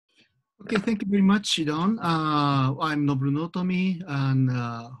Okay, thank you very much, Don. I'm Noburu Notomi, and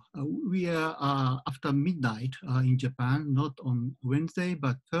we are after midnight in Japan, not on Wednesday,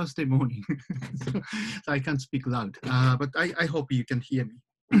 but Thursday morning. So I can't speak loud, but I hope you can hear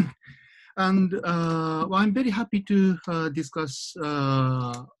me. And well, I'm very happy to discuss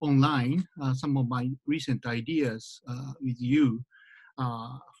online some of my recent ideas with you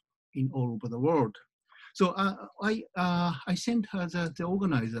in all over the world. So I sent the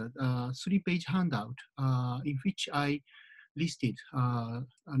organizer a 3-page handout in which I listed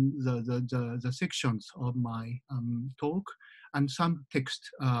the sections of my talk and some text,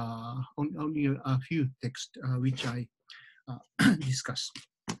 only a few text which I discuss.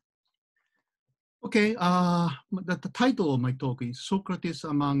 Okay, the title of my talk is Socrates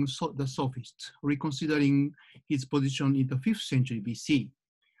Among the Sophists, Reconsidering His Position in the 5th Century BC.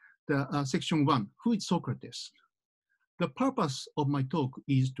 Section 1, who is Socrates? The purpose of my talk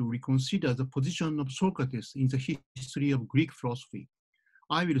is to reconsider the position of Socrates in the history of Greek philosophy.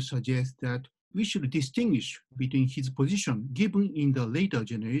 I will suggest that we should distinguish between his position given in the later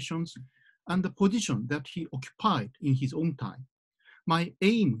generations and the position that he occupied in his own time. My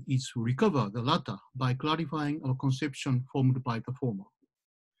aim is to recover the latter by clarifying a conception formed by the former.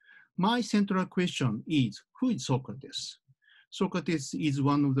 My central question is, who is Socrates? Socrates is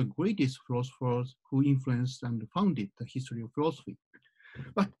one of the greatest philosophers who influenced and founded the history of philosophy.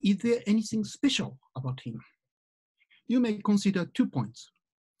 But is there anything special about him? You may consider 2 points.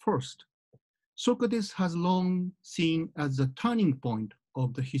 First, Socrates has long seen as the turning point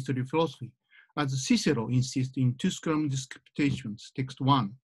of the history of philosophy, as Cicero insists in Tusculum Disputations, text 1.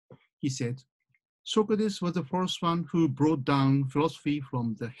 He said, Socrates was the first one who brought down philosophy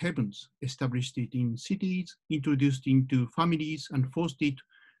from the heavens, established it in cities, introduced it into families, and forced it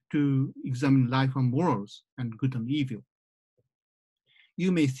to examine life and morals and good and evil.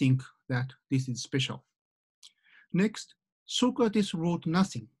 You may think that this is special. Next, Socrates wrote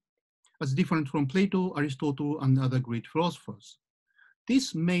nothing, as different from Plato, Aristotle, and other great philosophers.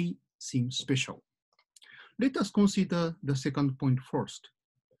 This may seem special. Let us consider the second point first.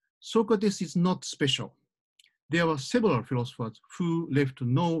 Socrates is not special. There were several philosophers who left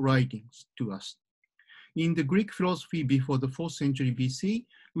no writings to us. In the Greek philosophy before the 4th century BC,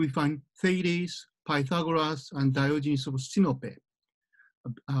 we find Thales, Pythagoras, and Diogenes of Sinope.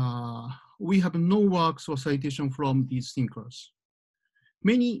 We have no works or citation from these thinkers.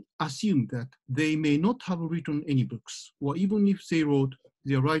 Many assume that they may not have written any books, or even if they wrote,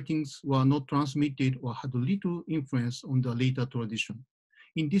 their writings were not transmitted or had little influence on the later tradition.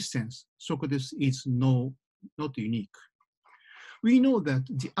 In this sense, Socrates is not unique. We know that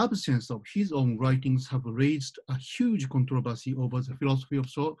the absence of his own writings have raised a huge controversy over the philosophy of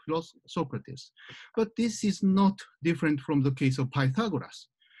Socrates, but this is not different from the case of Pythagoras,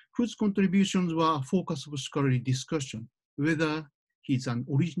 whose contributions were a focus of scholarly discussion, whether he's an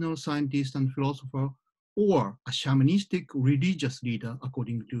original scientist and philosopher or a shamanistic religious leader,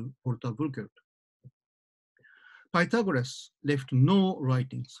 according to Walter Burkert. Pythagoras left no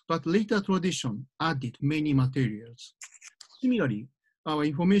writings, but later tradition added many materials. Similarly, our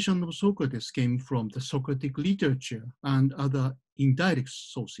information of Socrates came from the Socratic literature and other indirect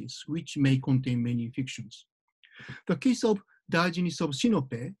sources, which may contain many fictions. The case of Diogenes of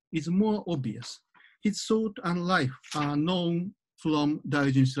Sinope is more obvious. His thought and life are known from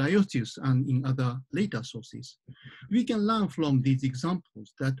Diogenes Laertius and in other later sources. We can learn from these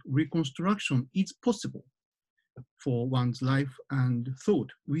examples that reconstruction is possible for one's life and thought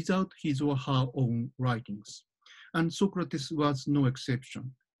without his or her own writings. And Socrates was no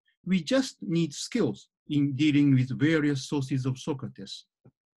exception. We just need skills in dealing with various sources of Socrates.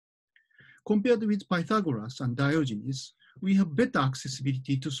 Compared with Pythagoras and Diogenes, we have better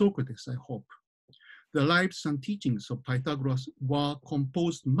accessibility to Socrates, I hope. The lives and teachings of Pythagoras were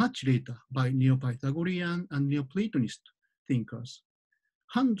composed much later by Neo-Pythagorean and Neoplatonist thinkers.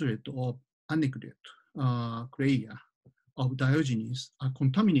 Hundreds of anecdotes of Diogenes are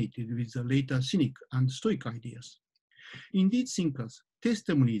contaminated with the later Cynic and Stoic ideas. In these thinkers,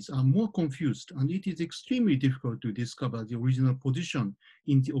 testimonies are more confused and it is extremely difficult to discover the original position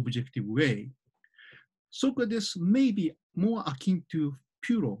in the objective way. Socrates may be more akin to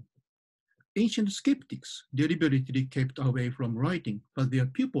Pyrrho. Ancient skeptics deliberately kept away from writing, but their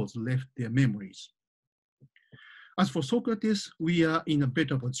pupils left their memories. As for Socrates, we are in a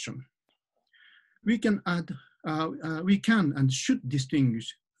better position. We can and should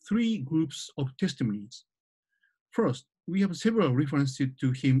distinguish 3 groups of testimonies. First, we have several references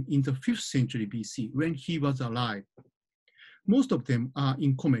to him in the 5th century BC when he was alive. Most of them are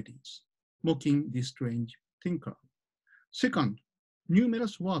in comedies, mocking this strange thinker. Second,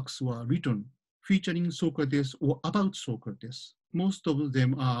 Numerous works were written featuring Socrates or about Socrates. Most of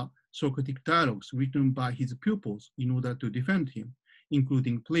them are Socratic dialogues written by his pupils in order to defend him,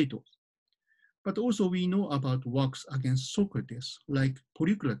 including Plato's. But also we know about works against Socrates, like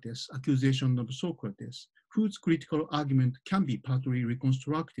Polycrates' accusation of Socrates, whose critical argument can be partly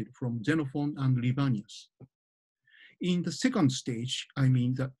reconstructed from Xenophon and Libanius. In the second stage, I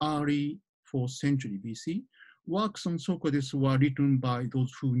mean the early 4th century BC, works on Socrates were written by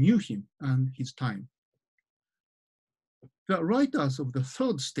those who knew him and his time. The writers of the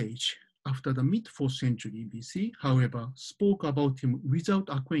third stage, after the mid-4th century BC, however, spoke about him without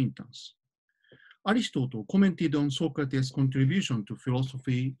acquaintance. Aristotle commented on Socrates' contribution to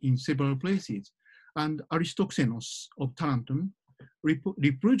philosophy in several places, and Aristophanes of Tarentum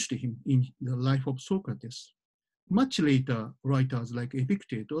reproached him in the life of Socrates. Much later, writers like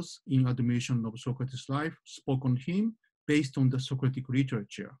Epictetus, in admiration of Socrates' life, spoke on him based on the Socratic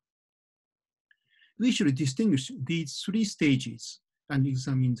literature. We should distinguish these three stages and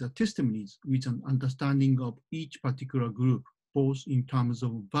examine the testimonies with an understanding of each particular group, both in terms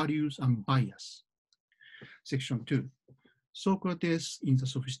of values and bias. Section 2, Socrates in the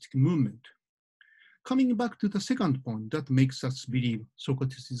Sophistic movement. Coming back to the second point that makes us believe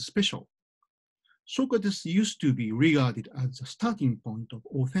Socrates is special. Socrates used to be regarded as the starting point of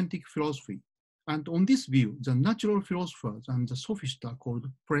authentic philosophy, and on this view, the natural philosophers and the sophists are called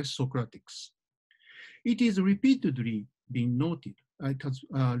Presocratics. It has repeatedly been noted that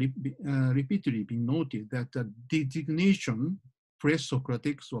the designation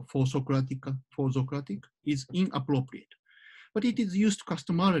Presocratics or for Socratic is inappropriate, but it is used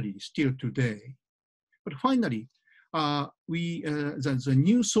customarily still today. But finally, the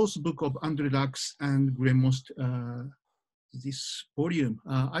new source book of Andre Lacks and Gremost, this volume,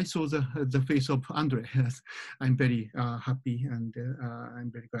 I saw the face of Andre. I'm very happy and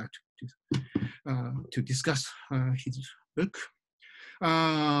I'm very glad to discuss his book.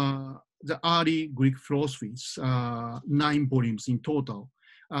 The early Greek philosophies, 9 volumes in total.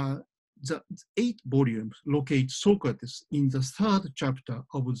 The 8 volumes locate Socrates in the 3rd chapter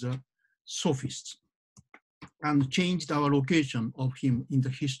of the Sophists and changed our location of him in the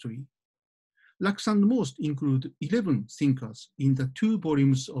history. Lacks and most include 11 thinkers in the 2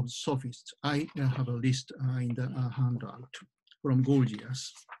 volumes of Sophists. I have a list in the handout from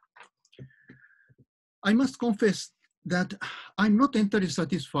Gorgias. I must confess that I'm not entirely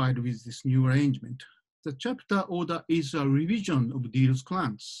satisfied with this new arrangement. The chapter order is a revision of Dill's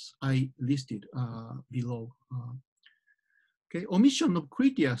clans I listed below. Okay, omission of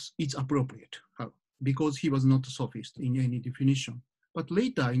Critias is appropriate because he was not a sophist in any definition, but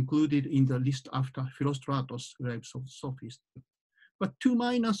later included in the list after Philostratus, lives of sophists. But 2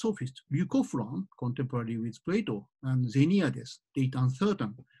 minor sophists, Leucophron, contemporary with Plato, and Xeniades, date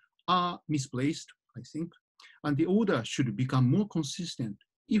uncertain, are misplaced, I think, and the order should become more consistent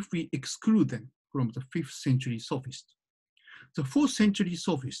if we exclude them from the 5th century sophists. The 4th century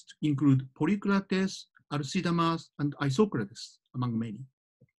sophists include Polycrates, Alcidamas, and Isocrates, among many.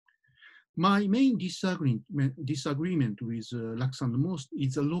 My main disagreement with Lacks and most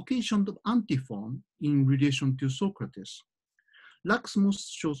is the location of antiphon in relation to Socrates. Lacks most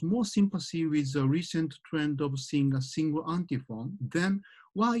shows more sympathy with the recent trend of seeing a single antiphon, then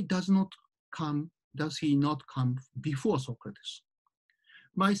why does he not come before Socrates?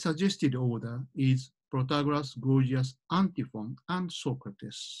 My suggested order is Protagoras, Gorgias, antiphon, and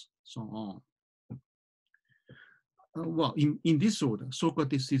Socrates, so on. Well, in this order,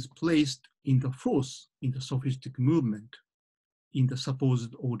 Socrates is placed in the 4th in the sophistic movement in the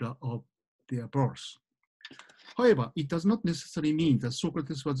supposed order of their birth. However, it does not necessarily mean that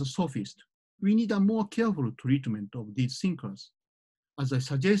Socrates was a sophist. We need a more careful treatment of these thinkers. As I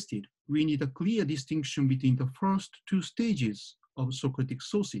suggested, we need a clear distinction between the first 2 stages of Socratic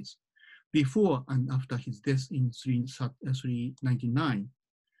sources, before and after his death in 399.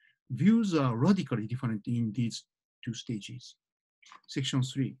 Views are radically different in these 2 stages. Section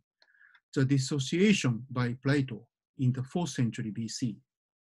 3, the dissociation by Plato in the 4th century BC.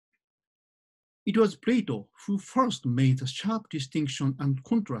 It was Plato who first made a sharp distinction and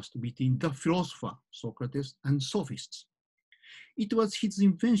contrast between the philosopher, Socrates, and sophists. It was his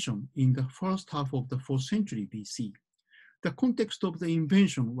invention in the first half of the 4th century BC. The context of the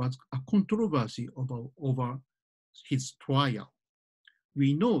invention was a controversy over his trial.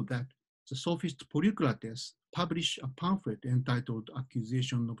 We know that the sophist Polycrates published a pamphlet entitled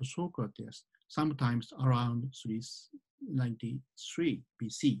Accusation of Socrates, sometimes around 393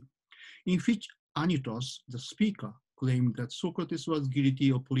 BC, in which Anytus, the speaker, claimed that Socrates was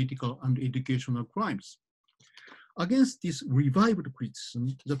guilty of political and educational crimes. Against this revived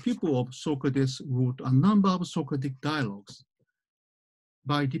criticism, the people of Socrates wrote a number of Socratic dialogues.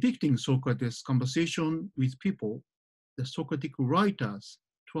 By depicting Socrates' conversation with people, the Socratic writers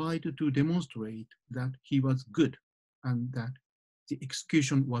tried to demonstrate that he was good and that the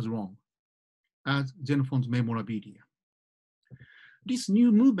execution was wrong, as Xenophon's Memorabilia. This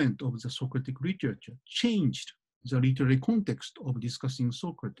new movement of the Socratic literature changed the literary context of discussing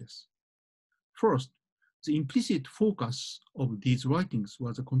Socrates. First, the implicit focus of these writings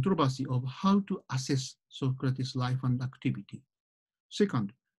was a controversy of how to assess Socrates' life and activity.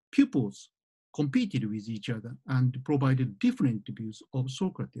 Second, pupils competed with each other and provided different views of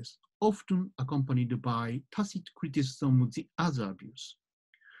Socrates, often accompanied by tacit criticism of the other views.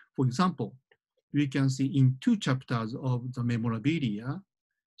 For example, we can see in 2 chapters of the Memorabilia,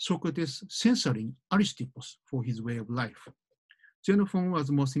 Socrates censoring Aristippus for his way of life. Xenophon was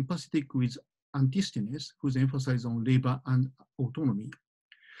more sympathetic with Antisthenes, whose emphasis on labor and autonomy.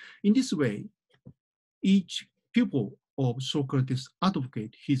 In this way, each pupil of Socrates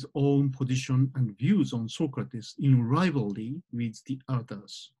advocate his own position and views on Socrates in rivalry with the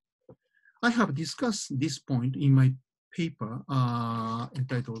others. I have discussed this point in my paper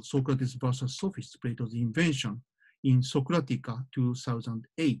entitled Socrates versus Sophists, Plato's Invention in Socratica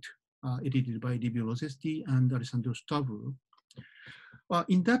 2008, edited by Livio Rossetti and Alessandro Stavru.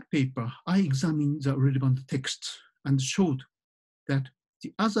 In that paper, I examined the relevant texts and showed that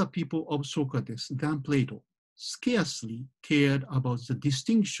the other people of Socrates than Plato scarcely cared about the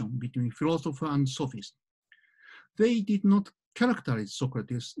distinction between philosopher and sophist. They did not characterize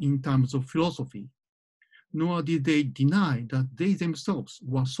Socrates in terms of philosophy, nor did they deny that they themselves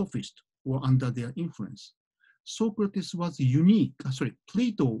were sophists or under their influence. Socrates was unique,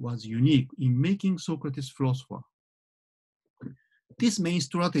 Plato was unique in making Socrates philosopher. This main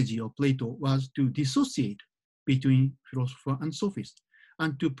strategy of Plato was to dissociate between philosopher and sophist,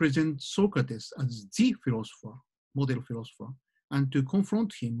 and to present Socrates as the philosopher, model philosopher, and to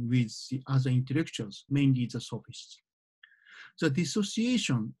confront him with the other intellectuals, mainly the sophists. The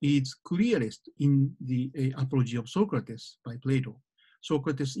dissociation is clearest in the Apology of Socrates by Plato.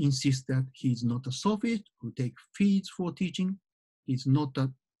 Socrates insists that he is not a sophist who takes fees for teaching, he is not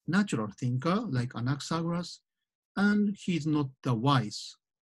a natural thinker like Anaxagoras, and he is not the wise,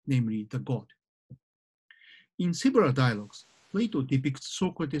 namely the god. In several dialogues, Plato depicts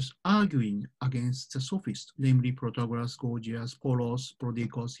Socrates arguing against the sophists, namely Protagoras, Gorgias, Polus,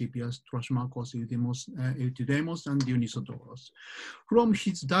 Prodicus, Hippias, Thrasymachus, Euthydemus, and Dionysiodorus. From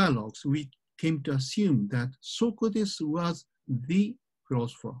his dialogues, we came to assume that Socrates was the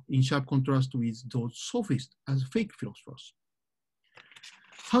philosopher, in sharp contrast with those sophists as fake philosophers.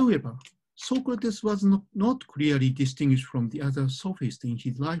 However, Socrates was not clearly distinguished from the other sophists in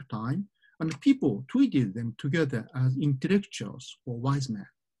his lifetime, and people treated them together as intellectuals or wise men.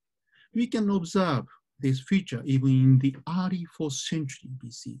 We can observe this feature even in the early 4th century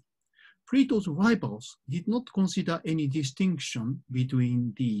BC. Plato's rivals did not consider any distinction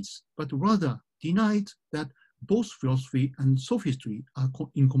between these, but rather denied that both philosophy and sophistry are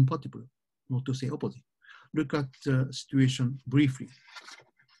incompatible, not to say opposite. Look at the situation briefly.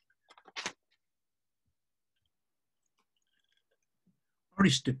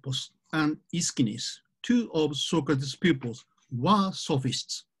 Aristippus and Aeschines, 2 of Socrates' pupils, were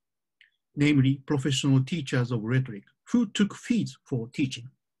sophists, namely professional teachers of rhetoric, who took fees for teaching.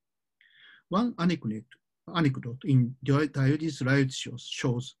 One anecdote in Diodorus Laertius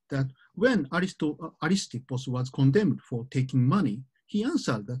shows that when Aristippus was condemned for taking money, he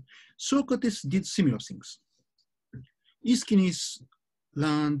answered that Socrates did similar things. Aeschines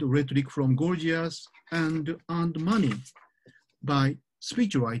learned rhetoric from Gorgias and earned money by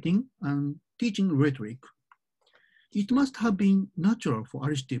speech writing and teaching rhetoric. It must have been natural for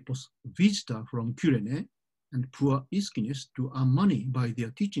Aristippus, visitor from Cyrene, and poor Aeschines to earn money by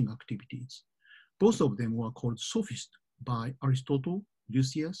their teaching activities. Both of them were called sophists by Aristotle,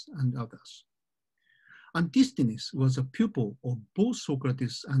 Lucius, and others. Antisthenes was a pupil of both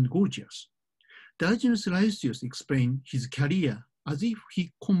Socrates and Gorgias. Diodorus Laertius explained his career as if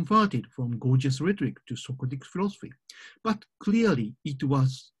he converted from Gorgias rhetoric to Socratic philosophy, but clearly it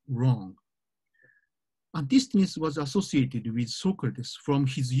was wrong. Antisthenes was associated with Socrates from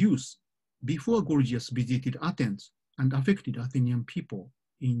his youth before Gorgias visited Athens and affected Athenian people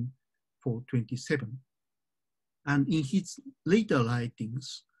in 427. And in his later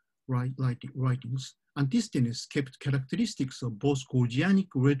writings, Antisthenes kept characteristics of both Gorgianic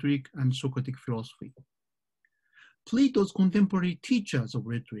rhetoric and Socratic philosophy. Plato's contemporary teachers of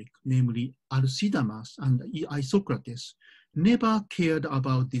rhetoric, namely Alcidamas and Isocrates, never cared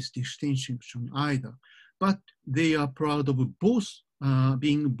about this distinction either. but they are proud of both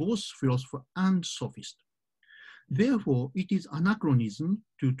being both philosopher and sophist. Therefore, it is anachronism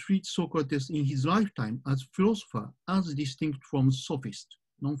to treat Socrates in his lifetime as philosopher as distinct from sophist,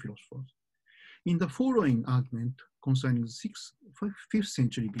 non-philosophers. In the following argument concerning the 5th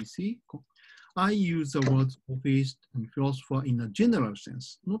century BC, I use the words sophist and philosopher in a general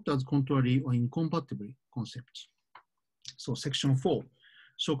sense, not as contrary or incompatible concepts. So section 4,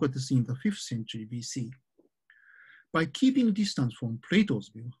 Socrates in the 5th century BC. By keeping distance from Plato's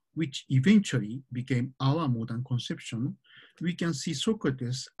view, which eventually became our modern conception, we can see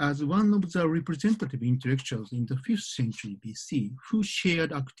Socrates as one of the representative intellectuals in the 5th century BC who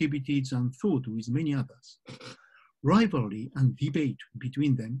shared activities and thought with many others. Rivalry and debate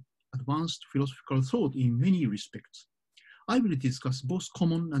between them advanced philosophical thought in many respects. I will discuss both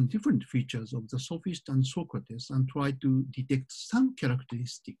common and different features of the sophist and Socrates and try to detect some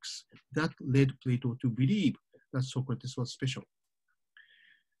characteristics that led Plato to believe that Socrates was special.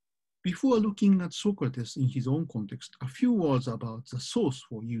 Before looking at Socrates in his own context, a few words about the source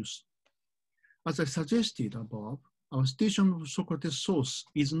for use. As I suggested above, our station of Socrates' source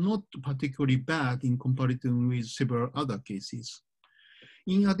is not particularly bad in comparison with several other cases.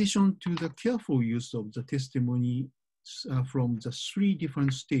 In addition to the careful use of the testimony from the 3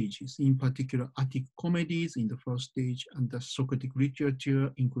 different stages, in particular Attic comedies in the first stage and the Socratic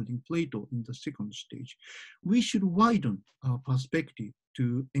literature, including Plato, in the second stage, we should widen our perspective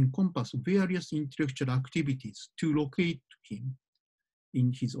to encompass various intellectual activities to locate him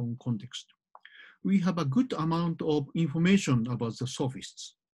in his own context. We have a good amount of information about the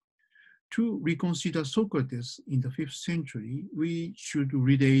sophists. To reconsider Socrates in the 5th century, we should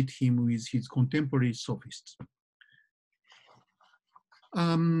relate him with his contemporary sophists.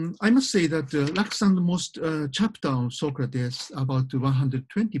 I must say that the most chapter on Socrates, about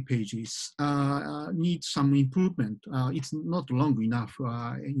 120 pages, needs some improvement. It's not long enough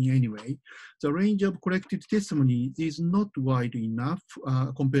in any way. The range of collected testimony is not wide enough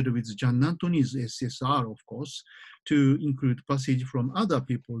compared with Gian Antoni's SSR, of course, to include passage from other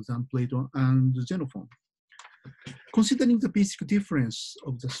people than Plato and Xenophon. Considering the basic difference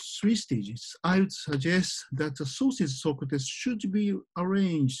of the 3 stages, I would suggest that the sources of Socrates should be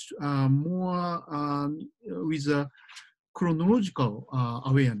arranged more with a chronological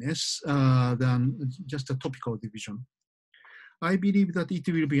awareness than just a topical division. I believe that it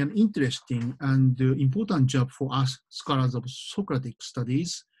will be an interesting and important job for us scholars of Socratic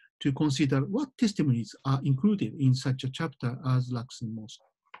studies to consider what testimonies are included in such a chapter as lacks in most.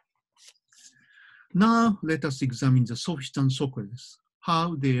 Now, let us examine the Sophists and Socrates,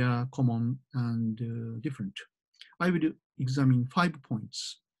 how they are common and different. I will examine 5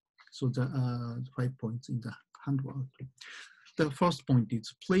 points. So the 5 points in the handout. The first point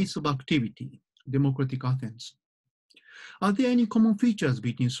is place of activity, democratic Athens. Are there any common features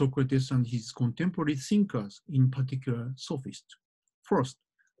between Socrates and his contemporary thinkers, in particular sophists? First,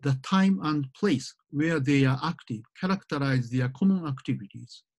 the time and place where they are active characterize their common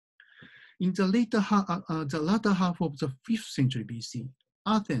activities. In the latter half of the 5th century BC,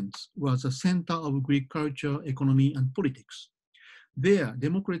 Athens was a center of Greek culture, economy, and politics. There,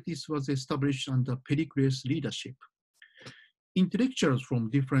 democracy was established under Pericles' leadership. Intellectuals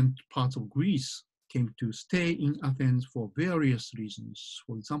from different parts of Greece came to stay in Athens for various reasons.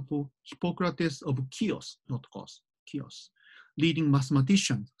 For example, Hippocrates of Chios, not Chios, leading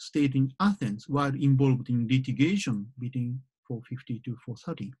mathematician, stayed in Athens while involved in litigation between 450 to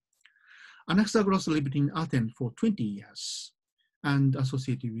 430. Anaxagoras lived in Athens for 20 years and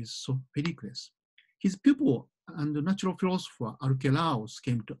associated with Pericles. His pupil and natural philosopher Archelaus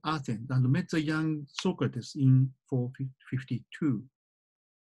came to Athens and met the young Socrates in 452.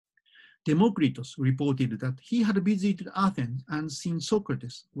 Democritus reported that he had visited Athens and seen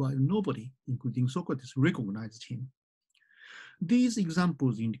Socrates, while nobody, including Socrates, recognized him. These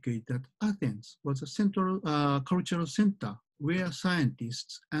examples indicate that Athens was a central cultural center where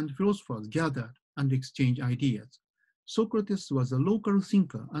scientists and philosophers gathered and exchanged ideas. Socrates was a local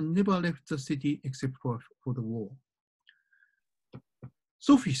thinker and never left the city except for the war.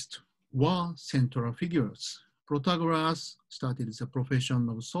 Sophists were central figures. Protagoras started the profession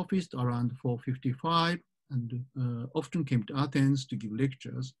of sophist around 455 and often came to Athens to give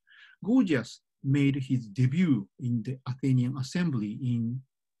lectures. Gorgias made his debut in the Athenian assembly in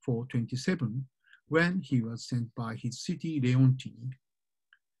 427 when he was sent by his city Leontini.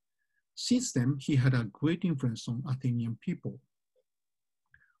 Since then, he had a great influence on Athenian people.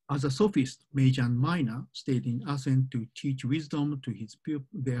 As a sophist, major and minor stayed in Athens to teach wisdom to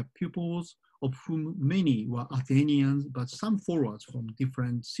their pupils, of whom many were Athenians, but some followers from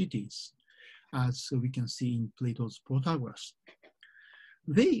different cities. as we can see in Plato's Protagoras.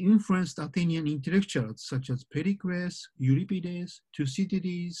 They influenced Athenian intellectuals such as Pericles, Euripides,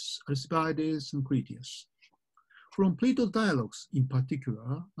 Thucydides, Alcibiades, and Critias. From Plato's dialogues in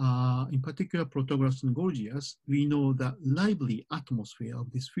particular Protagoras and Gorgias, we know the lively atmosphere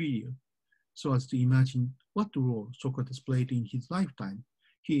of this period, so as to imagine what role Socrates played in his lifetime.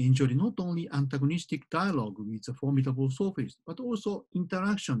 He enjoyed not only antagonistic dialogue with the formidable sophists, but also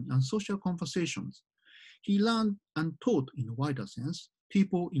interaction and social conversations. He learned and taught in a wider sense,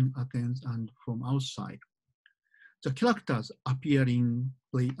 people in Athens and from outside. The characters appearing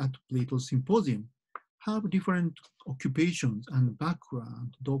at Plato's symposium have different occupations and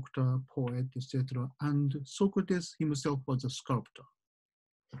background, doctor, poet, etc. And Socrates himself was a sculptor.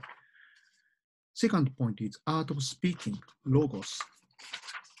 Second point is art of speaking, logos.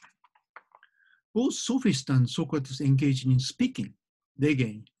 Both Sophists and Socrates engaged in speaking,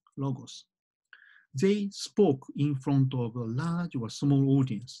 again, logos. They spoke in front of a large or small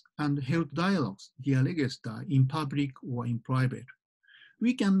audience and held dialogues, dialegesta, in public or in private.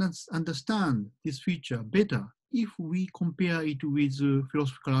 We can understand this feature better if we compare it with the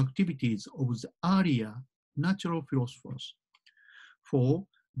philosophical activities of the earlier natural philosophers. For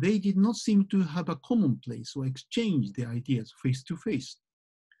they did not seem to have a common place or exchange their ideas face to face.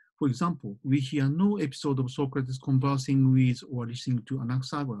 For example, we hear no episode of Socrates conversing with or listening to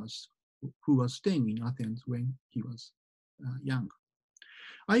Anaxagoras, who was staying in Athens when he was young.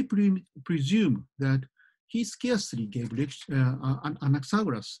 I presume that he scarcely gave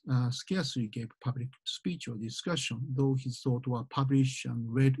Anaxagoras scarcely gave public speech or discussion, though his thoughts were published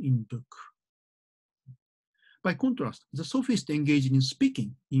and read in book. By contrast, the Sophists engaged in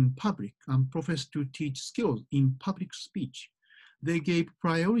speaking in public and professed to teach skills in public speech. They gave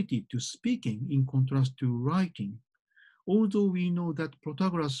priority to speaking in contrast to writing. Although we know that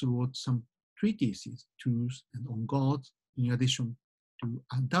Protagoras wrote some treatises, Truth and On God, in addition to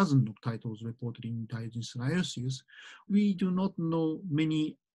a dozen of titles reported in Diogenes Laertius, we do not know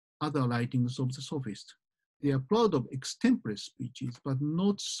many other writings of the Sophists. They are proud of extempore speeches, but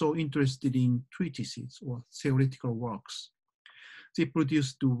not so interested in treatises or theoretical works. They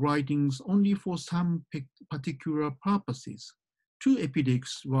produced writings only for some particular purposes. Two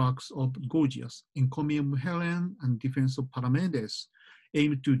epidics works of Gorgias, Encomium Helen and Defense of Palamedes,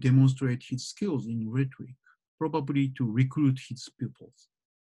 aimed to demonstrate his skills in rhetoric, probably to recruit his pupils.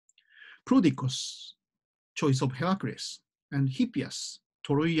 Prodicus, Choice of Heracles, and Hippias,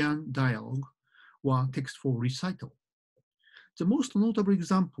 Trojan Dialogue, were texts for recital. The most notable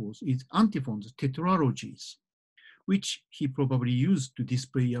examples is Antiphon's Tetralogies, which he probably used to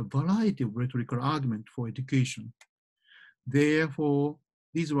display a variety of rhetorical arguments for education. Therefore,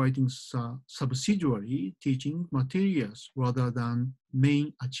 these writings are subsidiary teaching materials rather than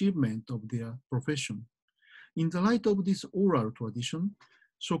main achievement of their profession. In the light of this oral tradition,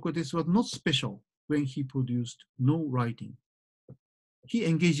 Socrates was not special when he produced no writing. He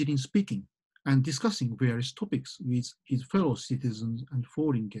engaged in speaking and discussing various topics with his fellow citizens and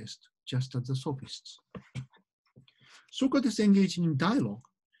foreign guests, just as the Sophists. Socrates engaged in dialogue,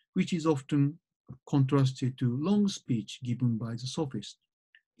 which is often contrasted to long speech given by the Sophists.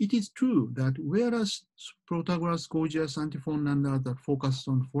 It is true that whereas Protagoras, Gorgias, Antiphon, and others focused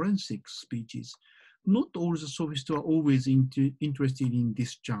on forensic speeches, not all the Sophists were always interested in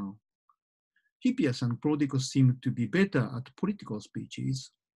this genre. Hippias and Prodicus seemed to be better at political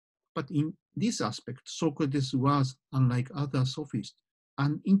speeches, but in this aspect, Socrates was, unlike other Sophists,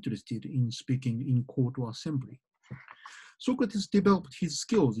 uninterested in speaking in court or assembly. Socrates developed his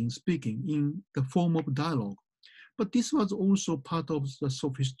skills in speaking in the form of dialogue, but this was also part of the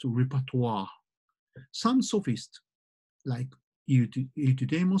Sophist repertoire. Some Sophists, like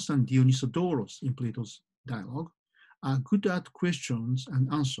Euthydemus and Dionysiodorus in Plato's dialogue, are good at questions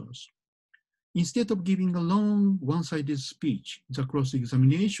and answers. Instead of giving a long, one-sided speech, the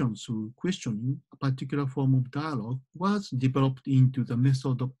cross-examination through questioning, a particular form of dialogue, was developed into the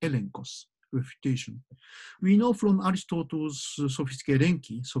method of elenkos, refutation. We know from Aristotle's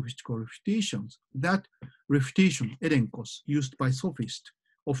sophistical refutations, that refutation, elenkos, used by sophists,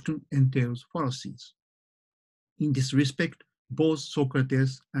 often entails fallacies. In this respect, both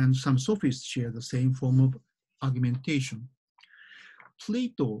Socrates and some sophists share the same form of argumentation.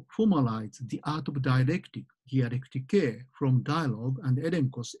 Plato formalized the art of dialectic, dialectike, from dialogue and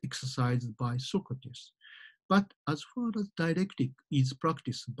elenkos exercised by Socrates. But as far as dialectic is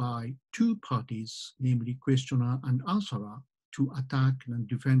practiced by two parties, namely questioner and answerer, to attack and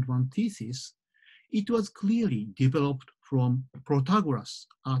defend one thesis, it was clearly developed from Protagoras'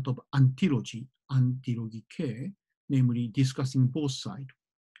 art of antilogy, antilogike, namely discussing both sides.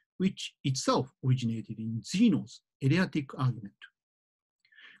 which itself originated in Zeno's eleatic argument.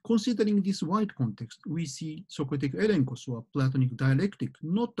 Considering this wide context, we see Socratic elenkos or Platonic dialectic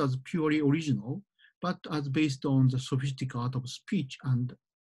not as purely original, but as based on the sophistic art of speech and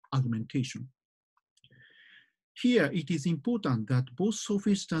argumentation. Here, it is important that both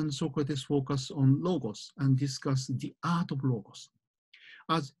Sophists and Socrates focus on logos and discuss the art of logos.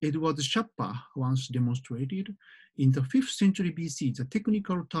 As Edward Schapper once demonstrated, in the 5th century BC, the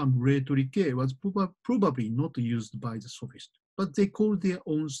technical term rhetoric was probably not used by the Sophists, but they called their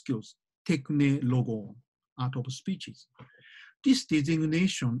own skills techne logon, art of speeches. This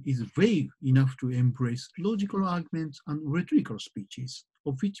designation is vague enough to embrace logical arguments and rhetorical speeches,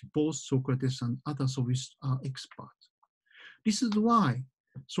 of which both Socrates and other Sophists are experts. This is why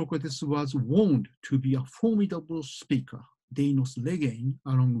Socrates was warned to be a formidable speaker, Deinos legein,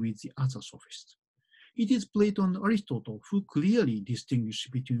 along with the other Sophists. It is Plato and Aristotle who clearly distinguish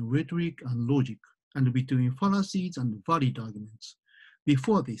between rhetoric and logic, and between fallacies and valid arguments.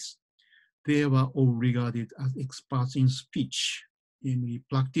 Before this, they were all regarded as experts in speech, namely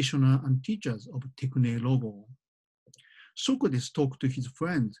practitioners and teachers of techne logon. Socrates talked to his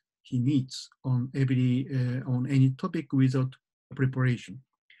friends he meets on any topic without preparation.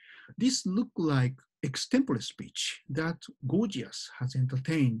 This looked like extempore speech that Gorgias has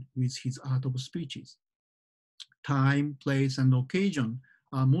entertained with his art of speeches. Time, place, and occasion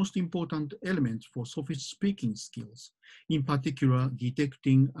are most important elements for Sophist speaking skills, in particular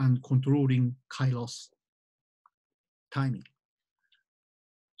detecting and controlling kairos, timing.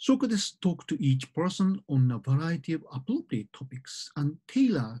 Socrates talked to each person on a variety of appropriate topics and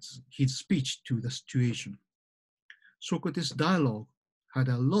tailors his speech to the situation. Socrates' dialogue had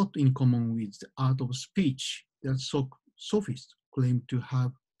a lot in common with the art of speech that Sophists claim to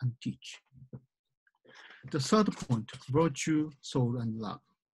have and teach. The third point, virtue, soul, and love.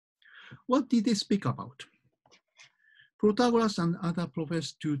 What did they speak about? Protagoras and others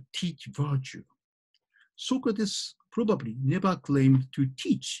professed to teach virtue. Socrates probably never claimed to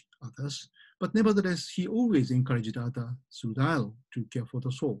teach others, but nevertheless, he always encouraged others through dialogue to care for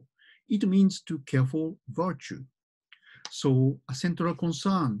the soul. It means to care for virtue. So a central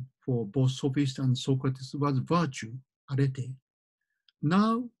concern for both Sophists and Socrates was virtue, arete.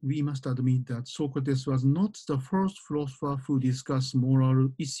 Now we must admit that Socrates was not the first philosopher who discussed moral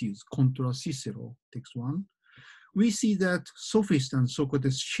issues contra Cicero, text 1. We see that Sophists and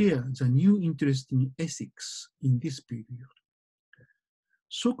Socrates share the new interest in ethics in this period.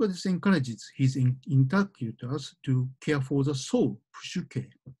 Socrates encourages his interlocutors to care for the soul, psyche.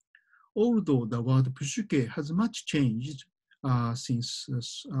 Although the word psyche has much changed since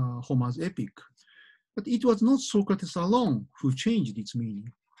Homer's epic, but it was not Socrates alone who changed its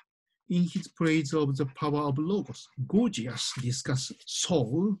meaning. In his praise of the power of logos, Gorgias discussed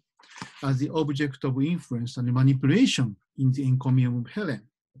soul as the object of influence and manipulation in the encomium of Helen.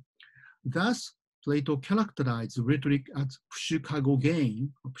 Thus, Plato characterized rhetoric as psychagogein,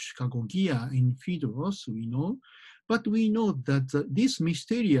 or psychagogia in Phaedrus, we know, but we know that this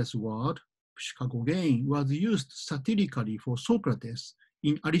mysterious word, psychagogein, was used satirically for Socrates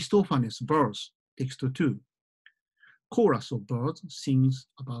in Aristophanes' verse, text 2. Chorus of birds sings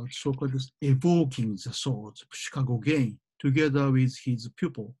about Socrates evoking the swords, psychagogein, together with his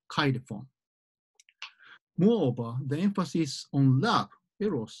pupil, Chairephon. Moreover, the emphasis on love,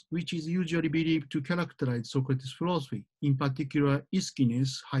 eros, which is usually believed to characterize Socrates' philosophy, in particular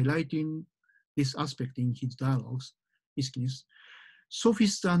Aeschines, highlighting this aspect in his dialogues, Aeschines.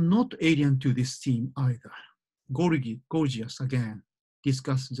 Sophists are not alien to this theme either. Gorgias again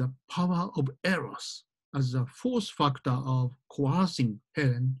discusses the power of eros as a force factor of coercing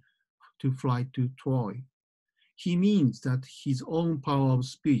Helen to fly to Troy. He means that his own power of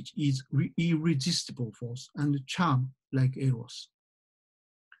speech is irresistible force and charm like eros.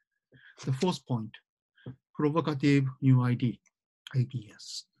 The fourth point, provocative new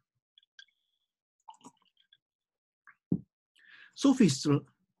ideas. Sophists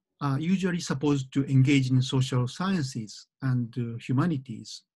are usually supposed to engage in social sciences and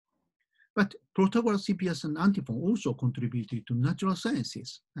humanities, but Protagoras, Hippias, and Antiphon also contributed to natural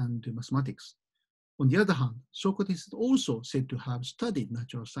sciences and mathematics. On the other hand, Socrates is also said to have studied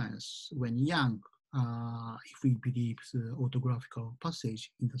natural science when young, if we believe the autographical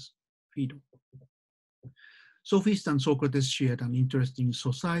passage in the Phaedo. Sophists and Socrates shared an interest in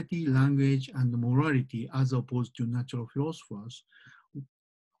society, language, and morality as opposed to natural philosophers,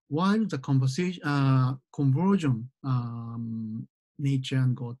 while the conversion nature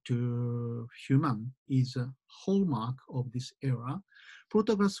and God to human is a hallmark of this era,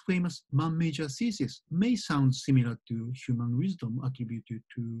 Protagoras' famous man-major thesis may sound similar to human wisdom attributed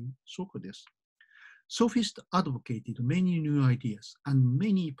to Socrates. Sophists advocated many new ideas and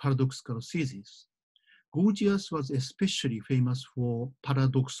many paradoxical theses. Gorgias was especially famous for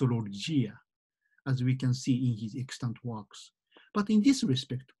paradoxologia, as we can see in his extant works. But in this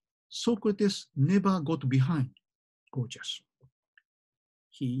respect, Socrates never got behind Gorgias.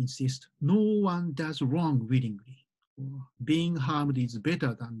 He insists, no one does wrong willingly. Being harmed is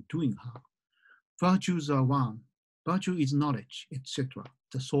better than doing harm. Virtues are one. Virtue is knowledge, etc.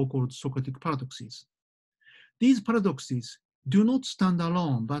 The so-called Socratic paradoxes. These paradoxes do not stand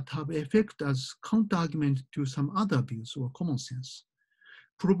alone, but have effect as counter-argument to some other views or common sense.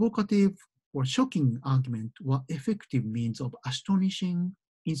 Provocative or shocking argument were effective means of astonishing,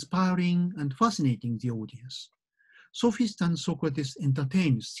 inspiring, and fascinating the audience. Sophists and Socrates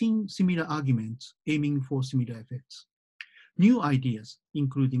entertained similar arguments aiming for similar effects. New ideas,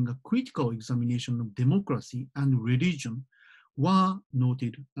 including a critical examination of democracy and religion, were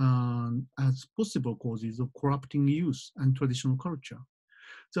noted as possible causes of corrupting youth and traditional culture.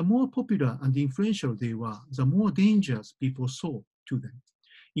 The more popular and influential they were, the more dangers people saw to them.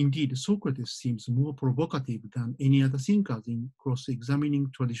 Indeed, Socrates seems more provocative than any other thinkers in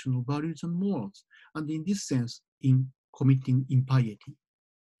cross-examining traditional values and morals, and in this sense, in committing impiety.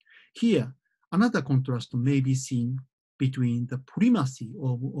 Here, another contrast may be seen between the primacy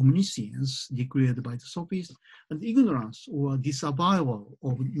of omniscience declared by the Sophists and ignorance or disavowal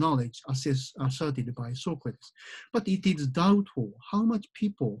of knowledge asserted by Socrates. But it is doubtful how much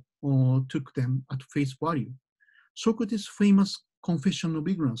people took them at face value. Socrates' famous confession of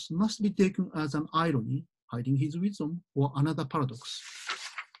ignorance must be taken as an irony, hiding his wisdom, or another paradox.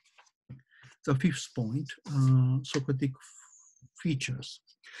 The fifth point, Socratic features.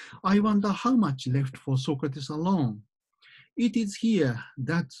 I wonder how much left for Socrates alone. It is here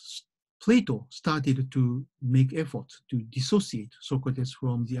that Plato started to make efforts to dissociate Socrates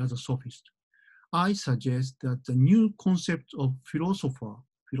from the other sophists. I suggest that the new concept of philosopher,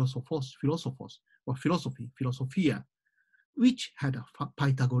 philosophos, or philosophy, philosophia, which had a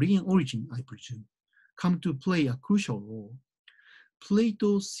Pythagorean origin, I presume, come to play a crucial role.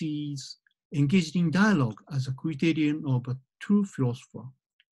 Plato sees engaged in dialogue as a criterion of a true philosopher.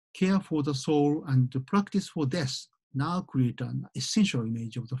 Care for the soul and the practice for death now create an essential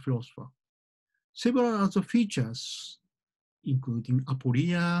image of the philosopher. Several other features, including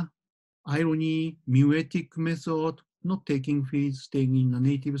aporia, irony, muetic method, not taking fees, staying in a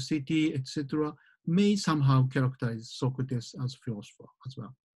native city, etc., may somehow characterize Socrates as philosopher as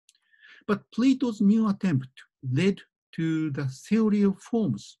well. But Plato's new attempt led to the theory of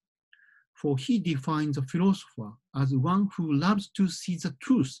forms, for he defines a philosopher as one who loves to see the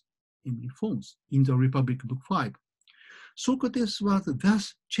truth, namely forms, in the Republic Book 5. Socrates was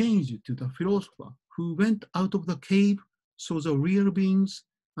thus changed to the philosopher who went out of the cave, saw the real beings,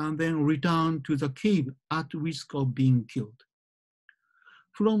 and then returned to the cave at risk of being killed.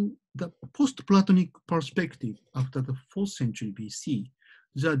 From the post-Platonic perspective after the 4th century BC,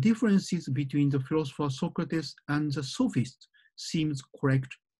 the differences between the philosopher Socrates and the Sophists seems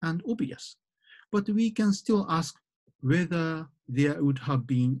correct and obvious. But we can still ask whether there would have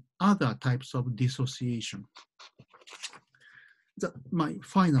been other types of dissociation. My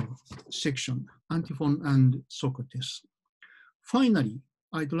final section, Antiphon and Socrates. Finally,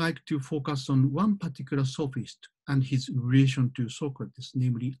 I'd like to focus on one particular sophist and his relation to Socrates,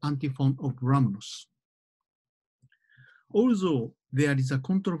 namely Antiphon of Rhamnus. Although there is a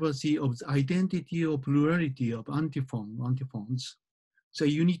controversy of the identity or plurality of antiphons, the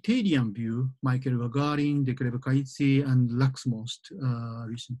Unitarian view, Michael Gagarin, De Clevecaizzi, and Laxmost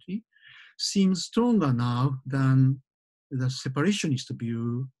recently, seems stronger now than the separationist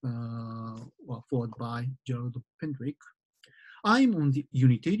view forwarded by Gerald Pendrick. I'm on the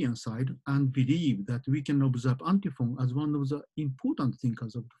Unitarian side and believe that we can observe Antiphon as one of the important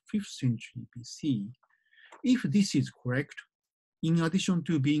thinkers of the 5th century BC. If this is correct, in addition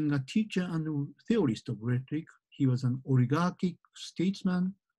to being a teacher and theorist of rhetoric, he was an oligarchic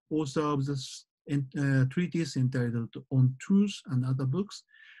statesman, author of the treatise entitled On Truth and other books,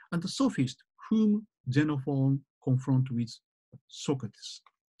 and a sophist whom Xenophon confronted with Socrates.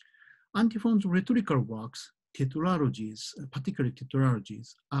 Antiphon's rhetorical works, tetralogies, particularly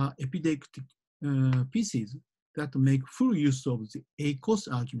tetralogies, are epidictic pieces that make full use of the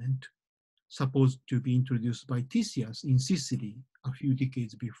Eikos argument, supposed to be introduced by Tisias in Sicily a few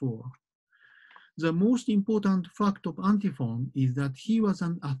decades before. The most important fact of Antiphon is that he was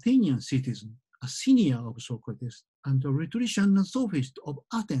an Athenian citizen, a senior of Socrates, and the rhetorician and sophist of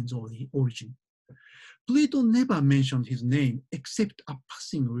Athens' origin. Plato never mentioned his name except a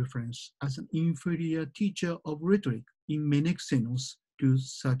passing reference as an inferior teacher of rhetoric in Menexenos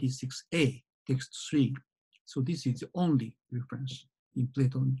 236a, text 3. So this is the only reference in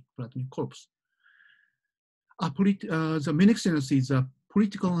Platonic corpus. The Menexenos is a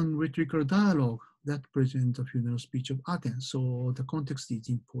political and rhetorical dialogue that presents the funeral speech of Athens. So the context is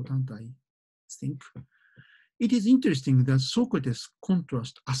important, I think. It is interesting that Socrates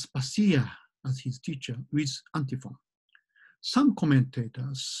contrasts Aspasia as his teacher with Antiphon. Some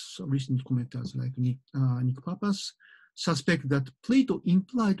commentators, recent commentators like Nick Papas, suspect that Plato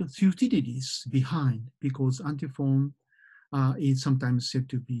implied Thucydides behind because Antiphon is sometimes said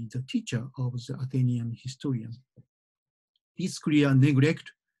to be the teacher of the Athenian historian. This clear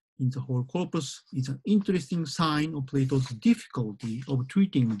neglect in the whole corpus is an interesting sign of Plato's difficulty of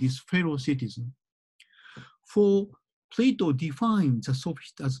treating this fellow citizen. For Plato defines the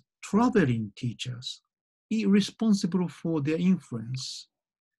sophists as traveling teachers, irresponsible for their influence,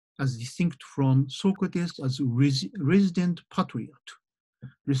 as distinct from Socrates as resident patriot,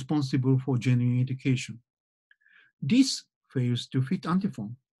 responsible for genuine education. This fails to fit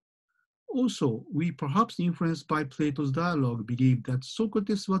Antiphon. Also, we perhaps influenced by Plato's dialogue believe that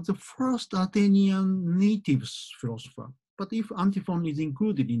Socrates was the first Athenian native philosopher. But if Antiphon is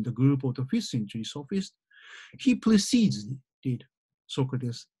included in the group of the 5th century sophists, he preceded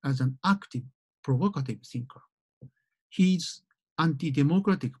Socrates as an active, provocative thinker. His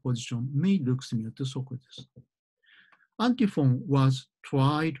anti-democratic position may look similar to Socrates. Antiphon was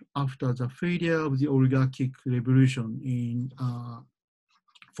tried after the failure of the oligarchic revolution in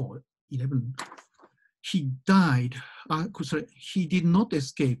 411. He died, he did not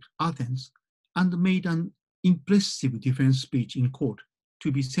escape Athens and made an impressive defense speech in court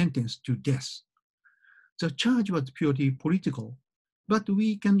to be sentenced to death. The charge was purely political, but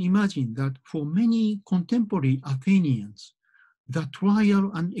we can imagine that for many contemporary Athenians, the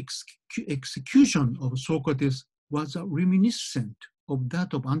trial and execution of Socrates was a reminiscent of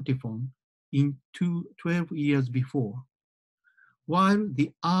that of Antiphon in 12 years before. While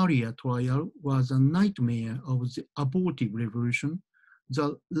the earlier trial was a nightmare of the abortive revolution,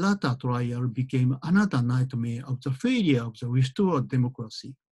 the latter trial became another nightmare of the failure of the restored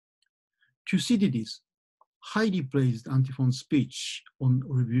democracy. Thucydides highly praised Antiphon's speech on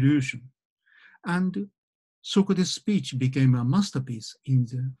revolution, and Socrates' speech became a masterpiece in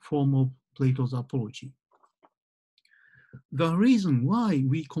the form of Plato's apology. The reason why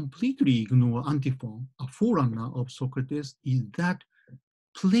we completely ignore Antiphon, a forerunner of Socrates, is that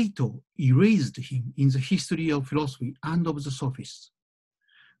Plato erased him in the history of philosophy and of the Sophists.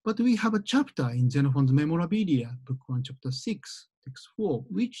 But we have a chapter in Xenophon's Memorabilia, book 1, chapter 6, text 4,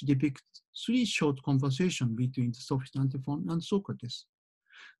 which depicts 3 short conversations between the sophist Antiphon and Socrates.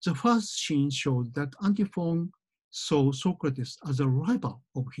 The first scene shows that Antiphon saw Socrates as a rival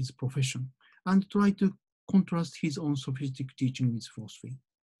of his profession and tried to contrast his own sophistic teaching with philosophy.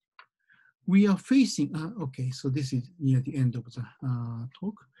 We are facing, okay, so this is near the end of the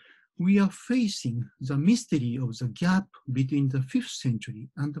talk. We are facing the mystery of the gap between the 5th century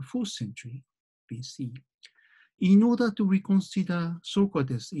and the 4th century BC. In order to reconsider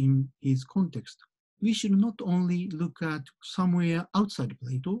Socrates in his context, we should not only look at somewhere outside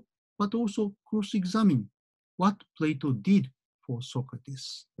Plato, but also cross-examine what Plato did for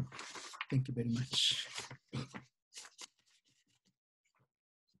Socrates. Thank you very much.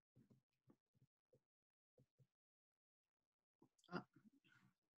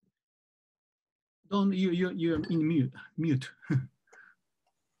 Don, you're in mute.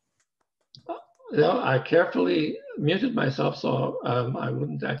 No, I carefully muted myself so I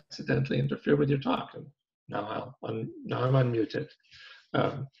wouldn't accidentally interfere with your talk. And now I'm unmuted.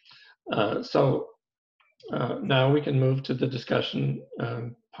 Now we can move to the discussion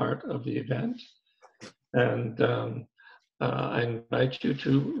part of the event. And I invite you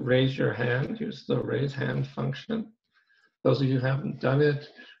to raise your hand, use the raise hand function. Those of you who haven't done it,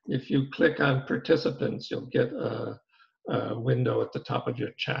 if you click on participants, you'll get a window at the top of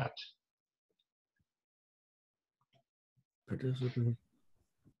your chat. Participant.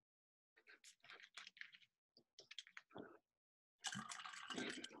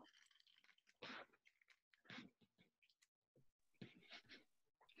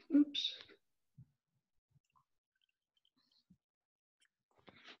 Oops.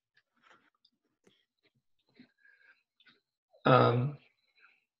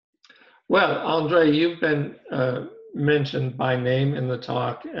 Well, Andre, you've been mentioned by name in the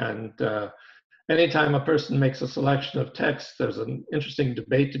talk, and anytime a person makes a selection of text, there's an interesting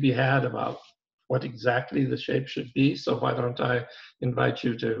debate to be had about what exactly the shape should be. So why don't I invite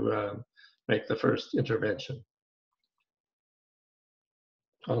you to make the first intervention.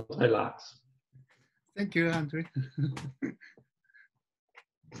 Relax. Thank you, Andre.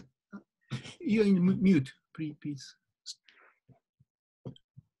 You're in mute, please.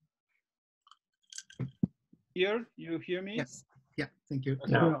 Here, you hear me? Yes. Yeah, thank you.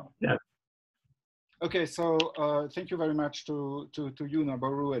 No. Yeah. Okay, so thank you very much to you,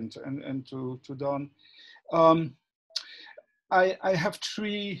 Noburu, and to Don. I have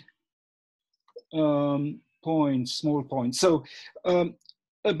 3 points, small points. So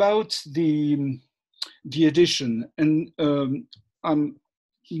about the edition, and I'm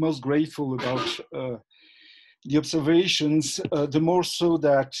most grateful about the observations, the more so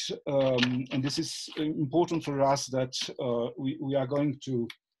that, and this is important for us, that we are going to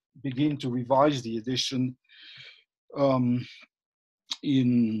begin to revise the edition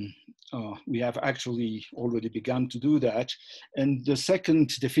we have actually already begun to do that, and the second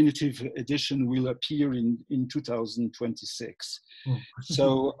definitive edition will appear in 2026. Oh.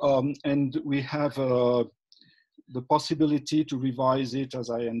 So, and we have the possibility to revise it, as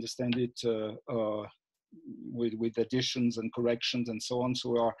I understand it, with additions and corrections and so on. So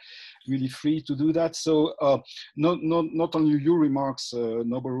we are really free to do that. So not only your remarks,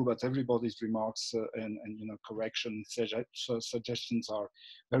 Noburu, but everybody's remarks and correction suggestions are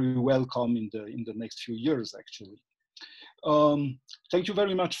very welcome in the next few years, actually. Thank you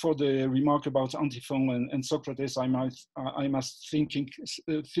very much for the remark about Antisthenes and Socrates. I must think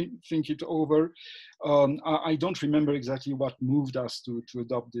it over. I don't remember exactly what moved us to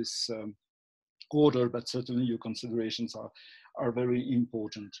adopt this order, but certainly your considerations are very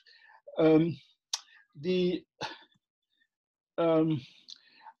important. I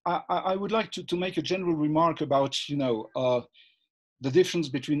would like to make a general remark about the difference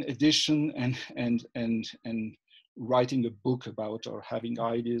between edition and writing a book about, or having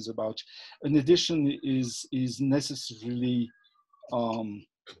ideas about. An edition is necessarily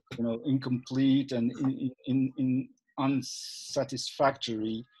incomplete and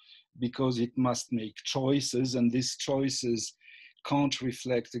unsatisfactory, because it must make choices, and these choices can't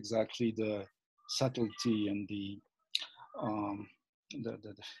reflect exactly the subtlety and the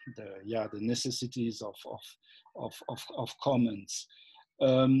necessities of comments.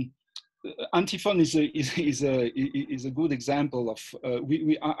 Antisthenes is a good example of.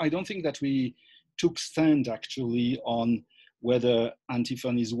 I don't think that we took stand actually on whether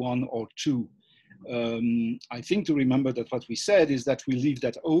Antisthenes is 1 or 2. I think to remember that what we said is that we leave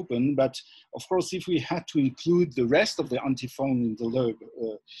that open, but of course, if we had to include the rest of the Antisthenes in the Loeb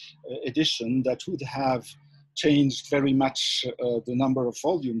edition, that would have changed very much the number of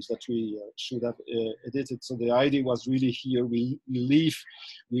volumes that we should have edited. So the idea was really here, we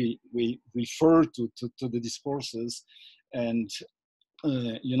refer to the discourses, and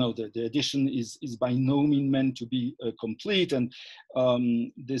the edition is by no means meant to be complete, and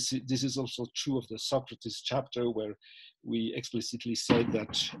this is also true of the Socrates chapter, where we explicitly said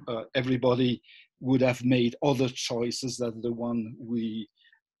that everybody would have made other choices than the one we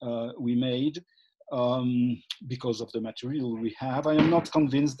made because of the material we have. I am not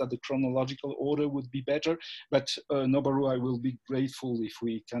convinced that the chronological order would be better, but Noburu, I will be grateful if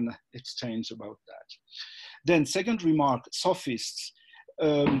we can exchange about that. Then, second remark, Sophists.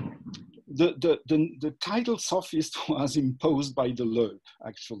 The title Sophist was imposed by the Loeb,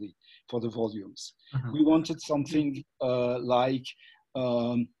 actually, for the volumes. We wanted something like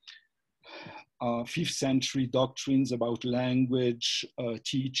 5th century doctrines about language,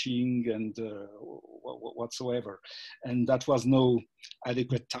 teaching, and whatsoever. And that was no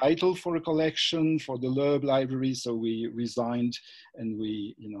adequate title for a collection for the Loeb Library, so we resigned and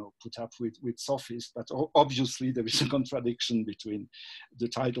we put up with Sophists. But obviously there is a contradiction between the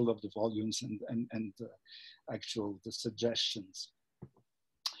title of the volumes and the suggestions.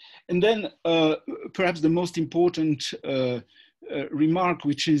 And then perhaps the most important remark,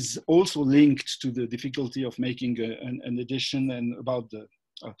 which is also linked to the difficulty of making an edition, and about the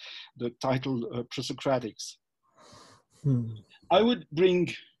title Presocratics. I would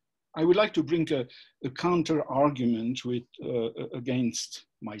like to bring a counter argument against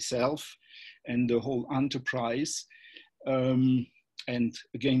myself and the whole enterprise, and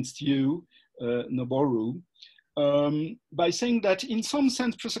against you, Noburu, by saying that in some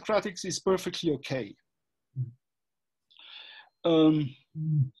sense Presocratics is perfectly okay. And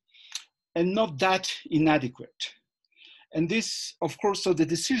not that inadequate. And this, of course, so the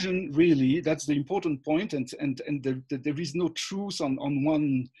decision really, that's the important point, and there is no truth on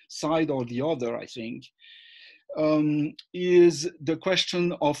one side or the other, I think. is the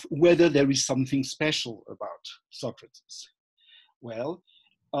question of whether there is something special about Socrates. Well,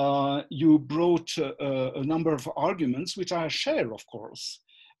 you brought a number of arguments, which I share, of course,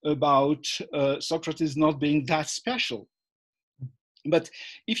 about Socrates not being that special. But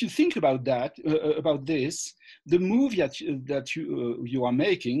if you think about that, about this, the move that you are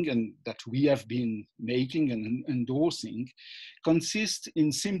making and that we have been making and endorsing consists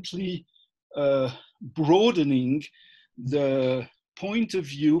in simply broadening the point of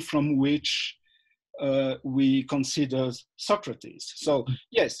view from which we consider Socrates. So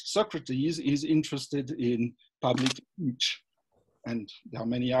yes, Socrates is interested in public speech, and there are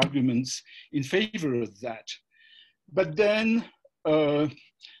many arguments in favor of that. But then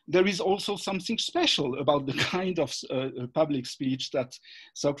there is also something special about the kind of public speech that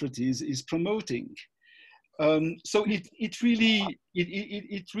Socrates is promoting. So it really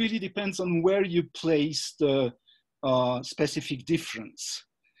depends on where you place the specific difference.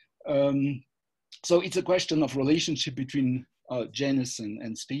 So it's a question of relationship between genus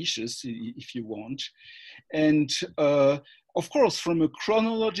and species, if you want. And of course, from a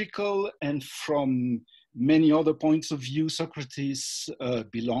chronological and from many other points of view, Socrates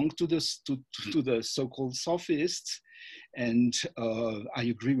belonged to the so-called Sophists. And I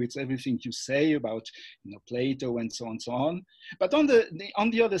agree with everything you say about Plato and so on. But on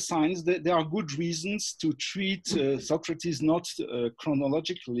the other side, there are good reasons to treat Socrates not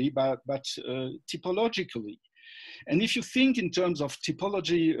chronologically, but typologically. And if you think in terms of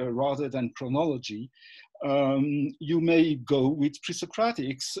typology rather than chronology, you may go with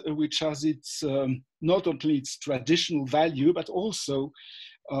Presocratics, which has its not only its traditional value, but also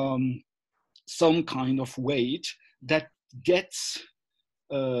some kind of weight that gets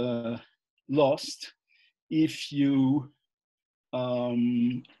lost if you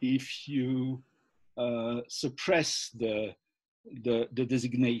suppress the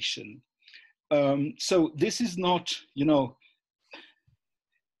designation. So this is not,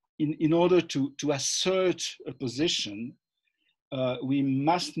 in order to assert a position, we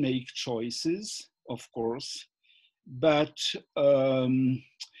must make choices, of course, but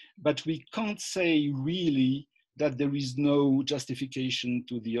we can't say really that there is no justification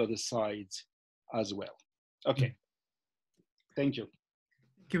to the other side as well. Okay, thank you.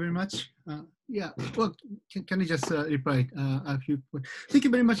 Thank you very much. Yeah, well, can I just reply a few points? Thank you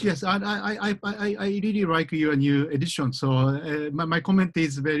very much. Yes, I really like your new edition. So my comment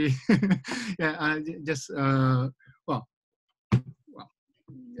is very, yeah, I'm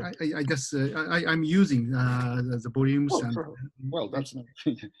using the volumes. Oh, and well, that's not.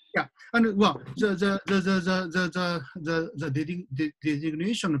 Yeah, and well, the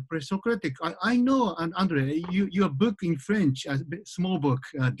designation of Presocratic. I know, and Andre, your book in French, a small book,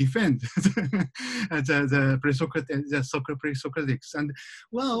 defend the Presocratics, and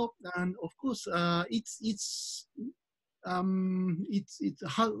well, and of course, it's how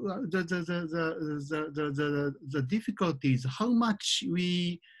the difficulties, how much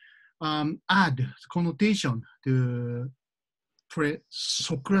we add connotation to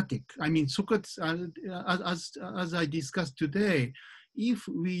pre-Socratic. I mean, Socrates, as I discussed today, if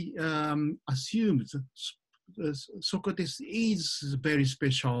we assume Socrates is very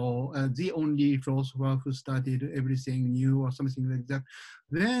special, the only philosopher who studied everything new or something like that,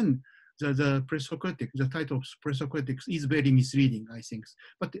 then the Presocratic, the title of Presocratics is very misleading, I think.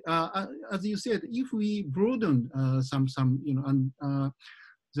 But as you said, if we broaden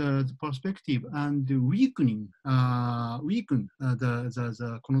the perspective and weaken the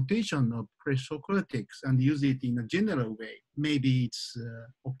connotation of Presocratics and use it in a general way, maybe it's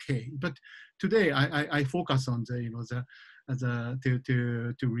okay. But today I focus on to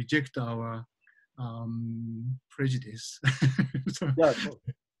reject our prejudice. So, yeah, sure.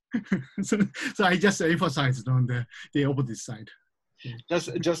 so I just emphasized on the opposite side.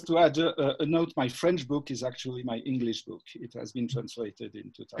 Just to add a note, my French book is actually my English book. It has been translated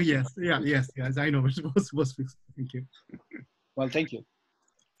in 2000. Yes, I know. Thank you. Well, thank you.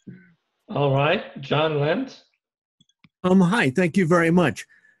 All right, John Lent. Hi, thank you very much.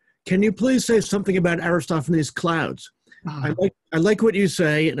 Can you please say something about Aristophanes' clouds? I like what you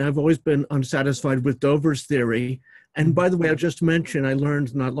say, and I've always been unsatisfied with Dover's theory. And by the way, I'll just mention, I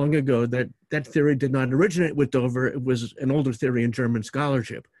learned not long ago that that theory did not originate with Dover. It was an older theory in German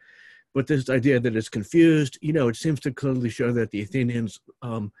scholarship. But this idea that it's confused, it seems to clearly show that the Athenians,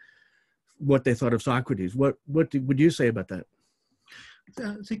 what they thought of Socrates. What would you say about that?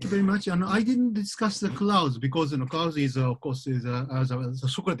 Thank you very much. And I didn't discuss the clouds because clouds is, of course, is as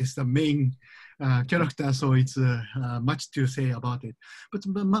Socrates the main character, so it's much to say about it. But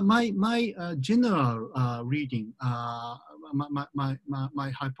my general reading, my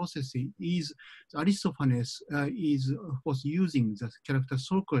hypothesis is Aristophanes is, of course, using the character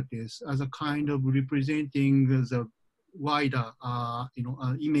Socrates as a kind of representing the wider,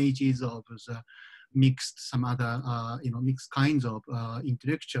 images of the mixed, some other, mixed kinds of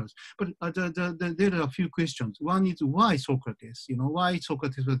intellectuals. But there are a few questions. One is why Socrates? Why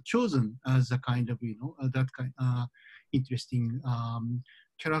Socrates was chosen as a kind of, that kind interesting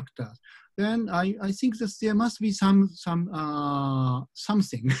character. Then I think that there must be something.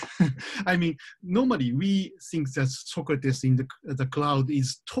 I mean, normally we think that Socrates in the cloud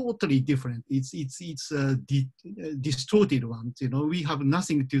is totally different. It's distorted one. We have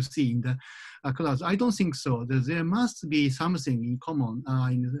nothing to see in the clouds. I don't think so. There must be something in common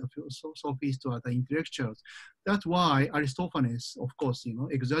in the Sophists or the intellectuals. That's why Aristophanes, of course,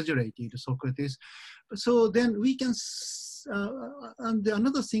 exaggerated Socrates. So then we can. And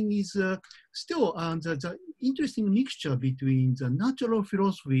another thing is still the interesting mixture between the natural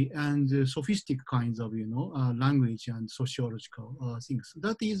philosophy and the sophistic kinds of language and sociological things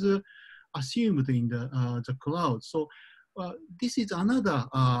that is assumed in the cloud. So this is another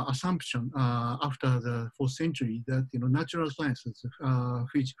assumption after the 4th century that natural sciences,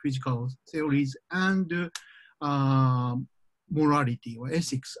 physical theories, and morality or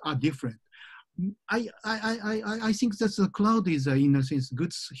ethics are different. I think that the cloud is, in a sense,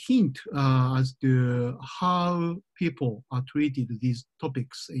 good hint as to how people are treated these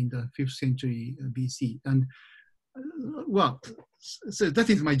topics in the 5th century BC. And well, so that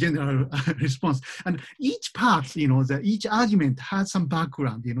is my general response. And each part, each argument has some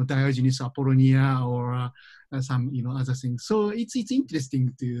background, Diogenes, Apollonia, or some, other things. So it's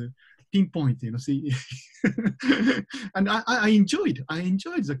interesting to pinpoint, see. And I enjoyed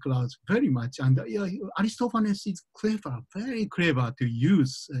the clouds very much. And Aristophanes is clever, very clever to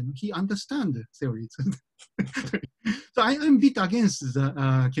use, and he understands theories. So I'm a bit against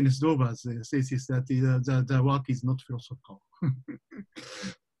the Kenneth Dover's thesis that the work is not philosophical.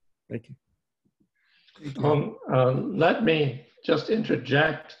 Thank you. Let me just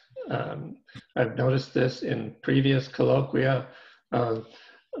interject. I've noticed this in previous colloquia.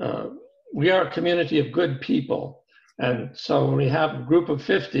 We are a community of good people. And so when we have a group of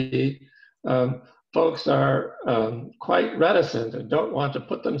 50, folks are quite reticent and don't want to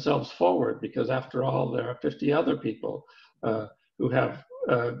put themselves forward because after all, there are 50 other people who have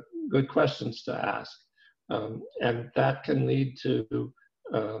good questions to ask. And that can lead to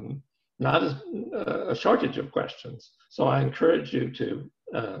not a shortage of questions. So I encourage you to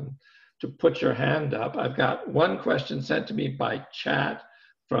put your hand up. I've got one question sent to me by chat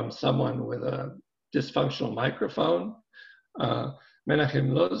from someone with a dysfunctional microphone.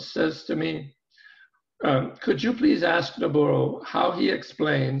 Menachem Luz says to me, could you please ask Noburu how he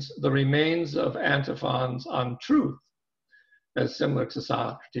explains the remains of antiphons on truth as similar to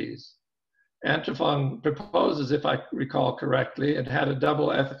Socrates? Antiphon proposes, if I recall correctly, it had a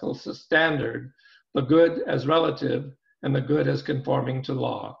double ethical standard, the good as relative and the good as conforming to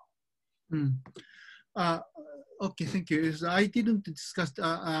law. Okay, thank you. I didn't discuss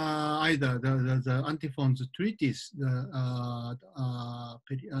either the antiphons treatise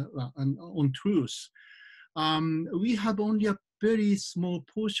on truth. We have only a very small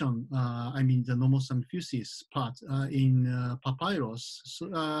portion, the nomos and physis part in papyrus. So,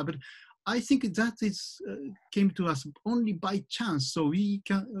 but I think that came to us only by chance. So we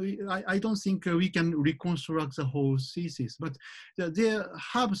can. I don't think we can reconstruct the whole thesis, but there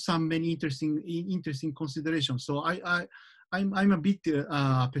have many interesting considerations. So I'm a bit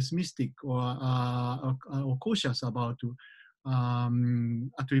pessimistic or cautious about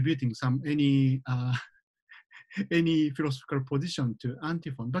attributing any philosophical position to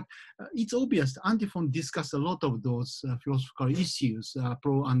antiphon. But it's obvious antiphon discuss a lot of those philosophical issues,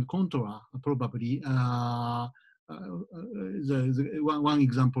 pro and contra, probably. One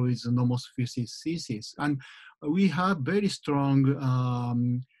example is the nomos physis thesis. And we have very strong,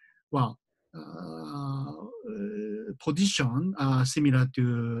 position similar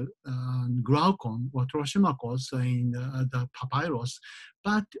to Glaucon or Trochimachos in the papyrus,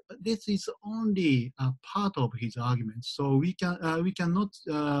 but this is only a part of his argument. So we cannot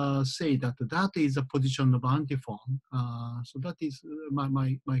say that is a position of antiphon. So that is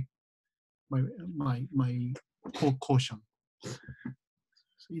my caution.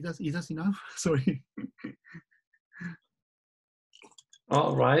 So is that enough? Sorry.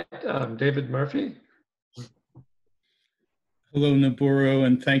 All right, David Murphy. Hello, Noburu,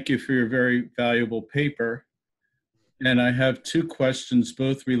 and thank you for your very valuable paper. And I have two questions,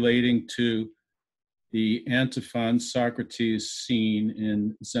 both relating to the antiphon Socrates scene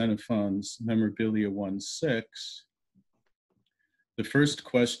in Xenophon's Memorabilia 1:6. The first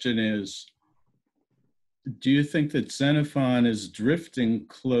question is, do you think that Xenophon is drifting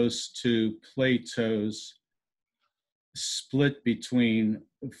close to Plato's split between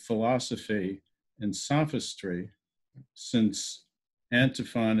philosophy and sophistry, since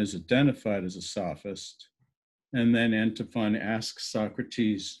Antiphon is identified as a sophist, and then Antiphon asks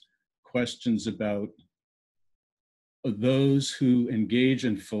Socrates questions about those who engage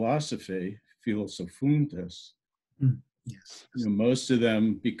in philosophy, philosophantes. Yes. You know, most of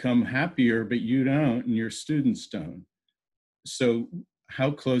them become happier, but you don't, and your students don't. So how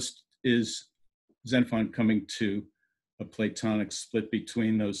close is Xenophon coming to a Platonic split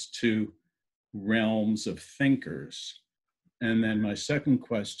between those two realms of thinkers? And then my second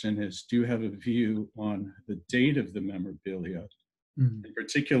question is, do you have a view on the date of the memorabilia? In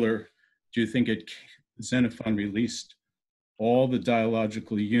particular, do you think Xenophon released all the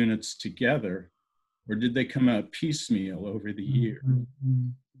dialogical units together, or did they come out piecemeal over the year?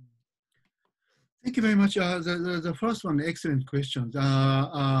 Thank you very much. The first one, excellent questions,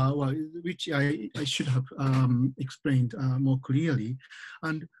 well, which I should have explained more clearly.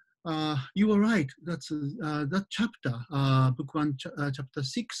 And you were right. That chapter, book 1, chapter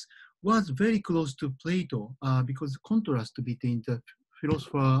 6, was very close to Plato because the contrast between the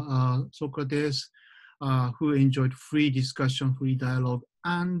philosopher Socrates, who enjoyed free discussion, free dialogue,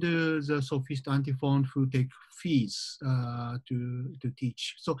 and the sophist Antiphon, who take fees to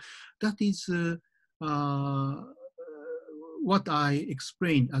teach. So that is what I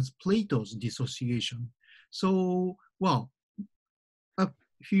explained as Plato's dissociation. So, well, a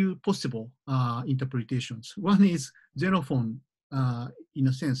few possible interpretations. One is Xenophon, in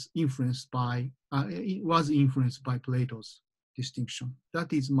a sense, was influenced by Plato's distinction.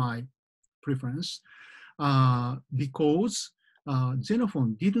 That is my preference, because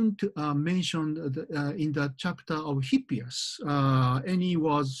Xenophon didn't mention in the chapter of Hippias any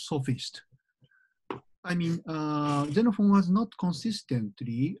was sophist. I mean, Xenophon was not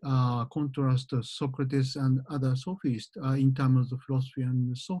consistently contrast Socrates and other sophists in terms of philosophy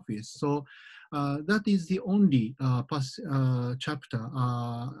and sophists. So that is the only chapter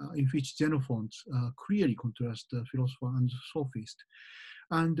in which Xenophon clearly contrasts the philosopher and sophist.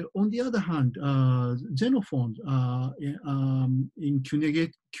 And on the other hand, Xenophon in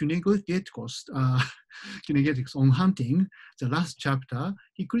Cunegetics on hunting, the last chapter,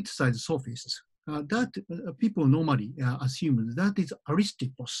 he criticized sophists. That people normally assume that is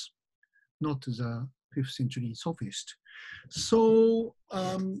Aristippus, not the 5th century sophist. So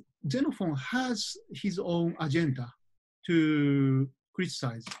Xenophon has his own agenda to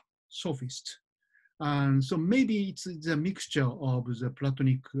criticize sophists. And so maybe it's a mixture of the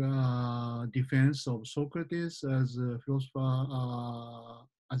Platonic defense of Socrates as a philosopher,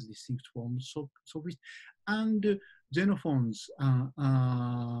 as distinct from sophist, and Xenophon's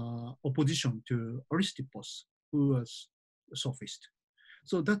opposition to Aristippus, who was a sophist.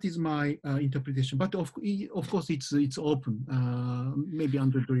 So that is my interpretation. But of course, it's open. Maybe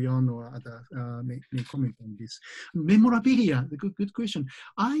Andrew Dorion or other may comment on this. Memorabilia, good question.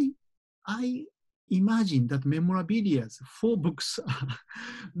 I imagine that memorabilia's 4 books are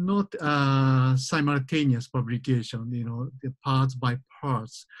not simultaneous publication, you know, the parts by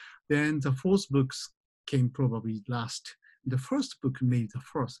parts. Then the 4th books came probably last. The first book made the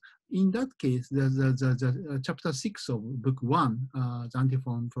first. In that case, the chapter 6 of book 1, the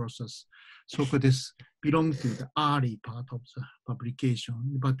Antiphon versus Socrates, belong to the early part of the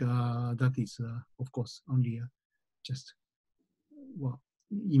publication. But that is, of course, only just, well,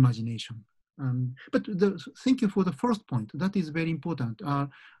 imagination. But thank you for the first point. That is very important.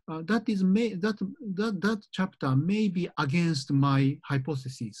 That chapter may be against my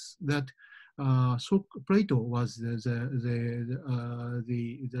hypothesis that Plato was the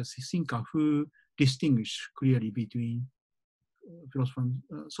thinker who distinguished clearly between philosopher and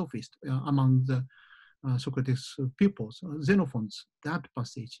sophist among the Socrates pupils. Xenophon's that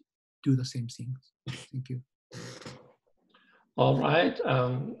passage do the same thing. Thank you. All right,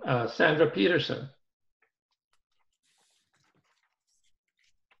 Sandra Peterson.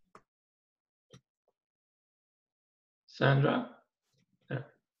 Sandra? Yeah.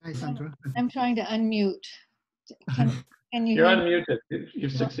 Hi, Sandra. I'm trying to unmute. Can you You're hear me? unmuted.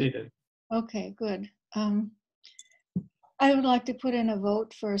 You've succeeded. Okay, good. I would like to put in a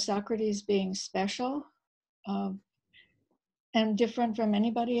vote for Socrates being special and different from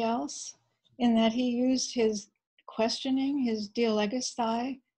anybody else in that he used his questioning, his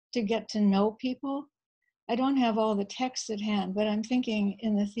dialegisthai, to get to know people. I don't have all the texts at hand, but I'm thinking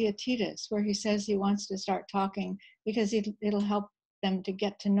in the Theaetetus, where he says he wants to start talking because it'll help them to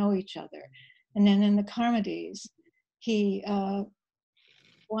get to know each other. And then in the Charmides, he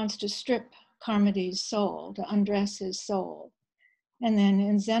wants to strip Charmides' soul, to undress his soul. And then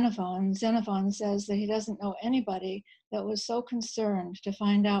in Xenophon, Xenophon says that he doesn't know anybody that was so concerned to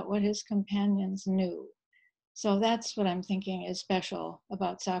find out what his companions knew. So that's what I'm thinking is special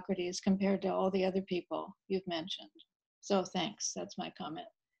about Socrates compared to all the other people you've mentioned. So thanks, that's my comment.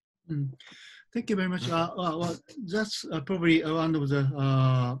 Thank you very much. Well, that's probably one of the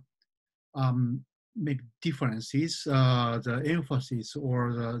maybe differences, the emphasis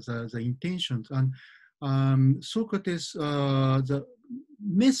or the intentions. And Socrates, the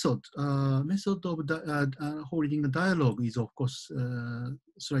method of holding a dialogue is of course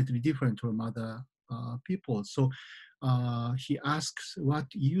slightly different from other people. So he asks what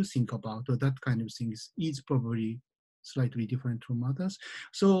you think about, or that kind of things is probably slightly different from others.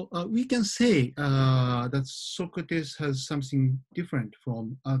 So we can say that Socrates has something different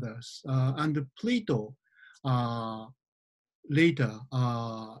from others. And Plato later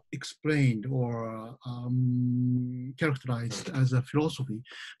explained or characterized as a philosophy.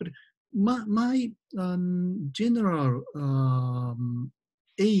 But my general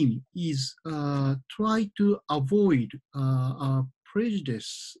aim is try to avoid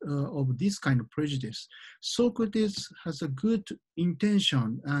prejudice of this kind of prejudice. Socrates has a good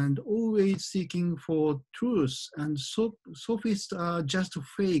intention and always seeking for truth, and Sophists are just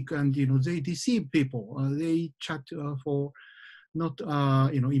fake, and they deceive people. They chat for not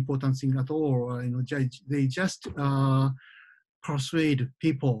important thing at all. They just persuade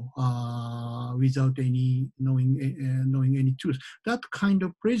people without any knowing any truth. That kind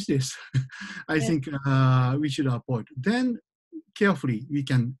of prejudice, I think we should avoid. Then carefully we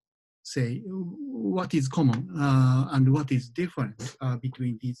can say what is common and what is different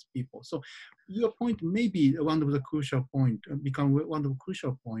between these people. So your point may be one of the crucial point, become one of the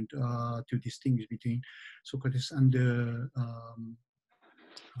crucial point to distinguish between Socrates and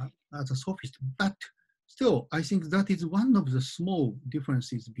as a sophist. But still, I think that is one of the small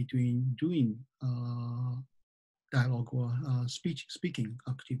differences between doing dialogue or speaking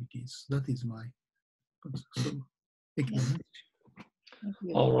activities. That is my concern. Thank you very much.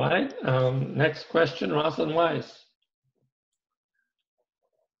 All right. Next question, Rosalind Weiss.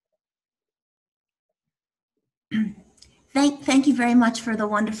 Thank you very much for the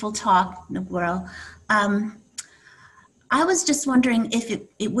wonderful talk, Noburu. I was just wondering if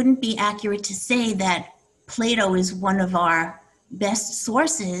it wouldn't be accurate to say that Plato is one of our best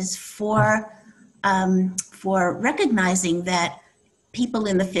sources for recognizing that people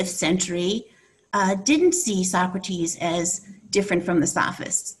in the 5th century didn't see Socrates as different from the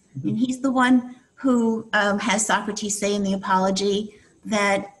Sophists. And he's the one who has Socrates say in the Apology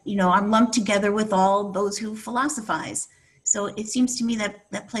that, I'm lumped together with all those who philosophize. So it seems to me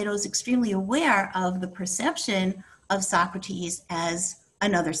that Plato is extremely aware of the perception of Socrates as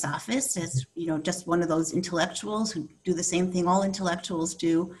another sophist, as just one of those intellectuals who do the same thing all intellectuals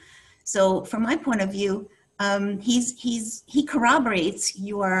do. So from my point of view, he corroborates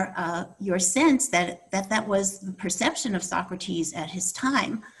your sense that was the perception of Socrates at his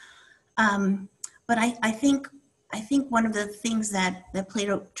time. But I think one of the things that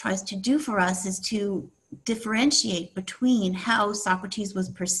Plato tries to do for us is to differentiate between how Socrates was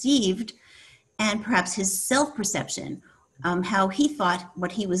perceived and perhaps his self-perception, how he thought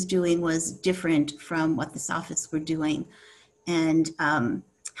what he was doing was different from what the Sophists were doing, and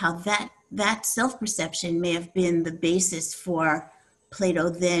how that self-perception may have been the basis for Plato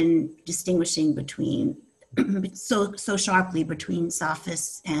then distinguishing between so sharply between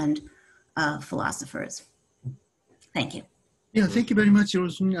Sophists and philosophers. Thank you. Yeah, thank you very much,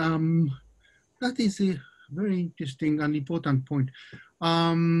 Rosen. That is a very interesting and important point.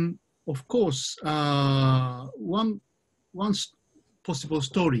 Of course, one possible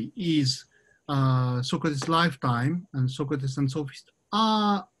story is Socrates' lifetime, and Socrates and Sophists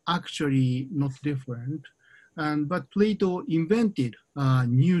are actually not different. But Plato invented a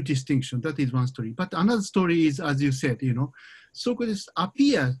new distinction. That is one story. But another story is, as you said, Socrates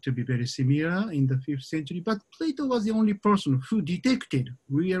appeared to be very similar in the 5th century, but Plato was the only person who detected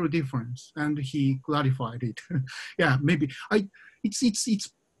real difference, and he clarified it. Yeah, maybe it's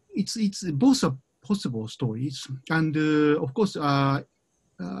both are possible stories, and of course, I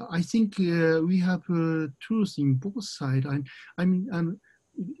think we have truth in both sides.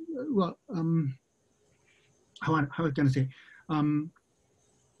 How can I say?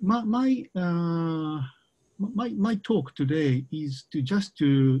 my talk today is to just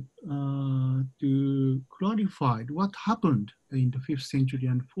to clarify what happened in the 5th century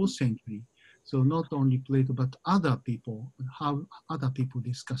and 4th century. So not only Plato, but other people, how other people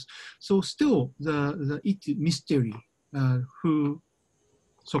discuss. So still it's mystery who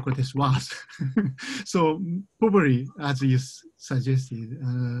Socrates was. So probably, as you suggested,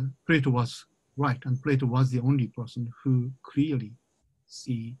 Plato was right, and Plato was the only person who clearly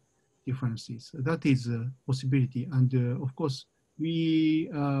see differences. That is a possibility, and of course we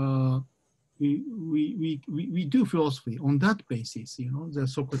do philosophy on that basis. You know, the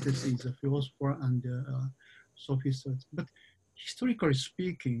Socrates is a philosopher and sophist. But historically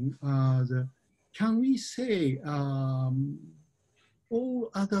speaking, can we say all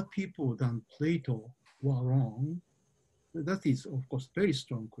other people than Plato were wrong? That is, of course, very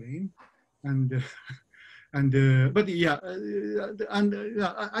strong claim, and but yeah,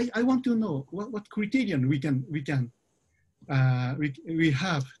 I want to know what criterion we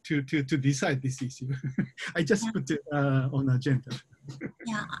have to decide this issue. I just put it on agenda.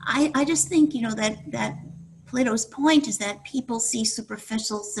 Yeah, I just think, you know, that Plato's point is that people see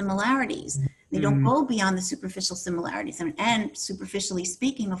superficial similarities. They don't go beyond the superficial similarities. And superficially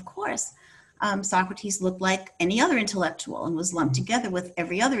speaking, of course, Socrates looked like any other intellectual and was lumped together with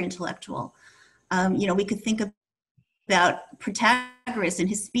every other intellectual. You know, we could think about Protagoras in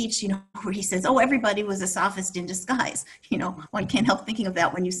his speech, you know, where he says, "Oh, everybody was a sophist in disguise." You know, one can't help thinking of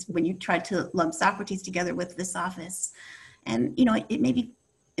that when you try to lump Socrates together with the sophists. And you know, it may be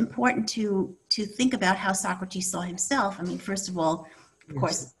important to think about how Socrates saw himself. I mean, first of all, of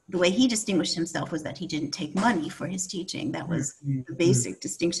course, the way he distinguished himself was that he didn't take money for his teaching. That was the basic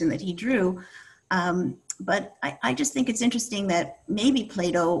distinction that he drew. But I just think it's interesting that maybe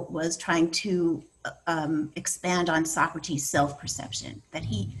Plato was trying to expand on Socrates' self-perception, that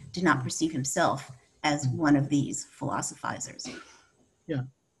he did not perceive himself as one of these philosophizers. Yeah,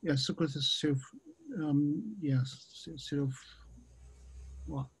 Socrates'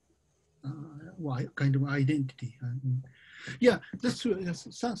 kind of identity. Yeah, that's true. Yes.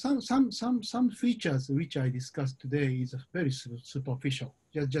 Some features which I discussed today is very superficial,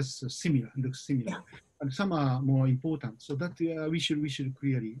 just similar, looks similar, and some are more important. So that we should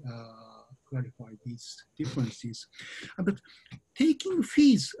clearly clarify these differences. But taking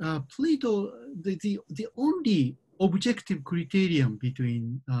fees, Plato, the only objective criterion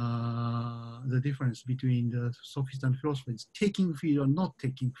between the difference between the sophists and philosophers, taking fee or not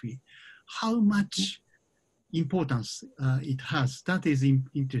taking fee, how much importance it has. That is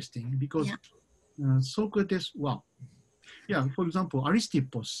interesting because Socrates, well, yeah, for example,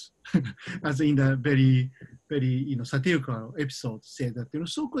 Aristippus, as in the very satirical episode, said that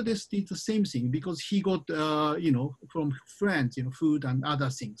Socrates did the same thing because he got from friends food and other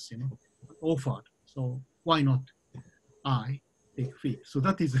things offered. So why not I take fee? So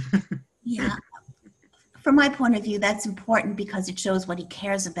that is yeah. From my point of view, that's important because it shows what he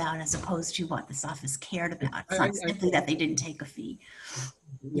cares about as opposed to what the sophists cared about. It's not simply that they didn't take a fee.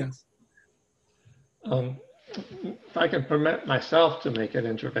 Yes. If I can permit myself to make an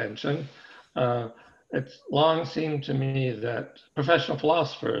intervention, it's long seemed to me that professional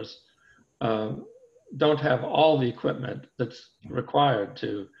philosophers don't have all the equipment that's required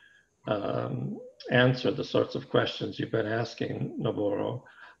to answer the sorts of questions you've been asking, Noburu.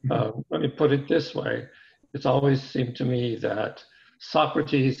 Let me put it this way. It's always seemed to me that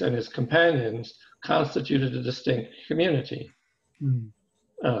Socrates and his companions constituted a distinct community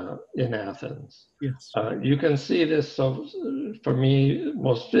in Athens. Yes. You can see this, so for me,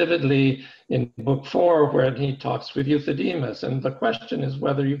 most vividly in book 4, where he talks with Euthydemus, and the question is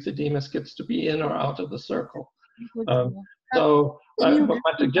whether Euthydemus gets to be in or out of the circle. But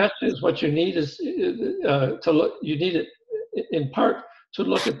my suggestion is what you need is to look. You need it in part to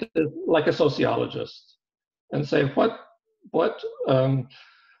look at this like a sociologist and say what's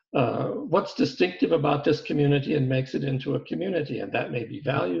distinctive about this community and makes it into a community, and that may be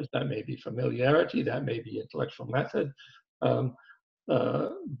values, that may be familiarity, that may be intellectual method,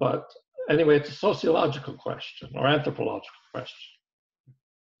 but anyway, it's a sociological question or anthropological question.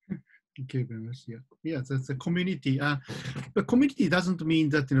 Thank you very much. Yeah, that's a community. But community doesn't mean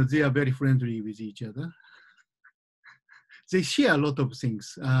that they are very friendly with each other. They share a lot of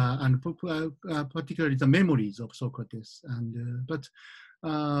things, and particularly the memories of Socrates. And but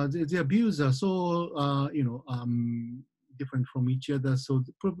their views are so different from each other. So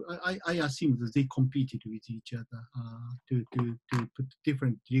I assume that they competed with each other to put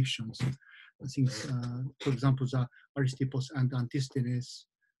different directions. I think, for example, the Aristippus and Antisthenes,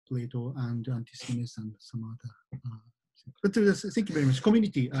 Plato and Antisthenes, and some other. But thank you very much.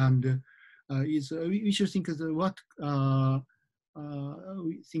 Community and is we should think of what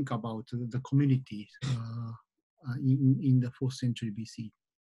we think about the community in the 4th century BC.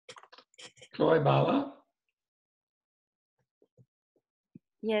 Chloe Bala?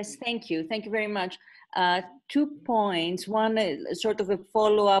 Yes, thank you. Thank you very much. 2 points. One is sort of a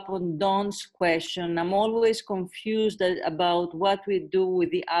follow-up on Don's question. I'm always confused about what we do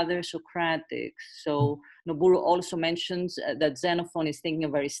with the other Socratics. So Noburu also mentions that Xenophon is thinking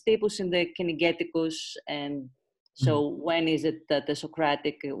of Aristippus in the Kinegeticus, and so when is it that the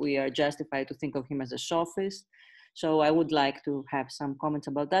Socratic, we are justified to think of him as a sophist? So I would like to have some comments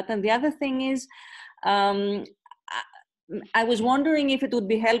about that. And the other thing is, I was wondering if it would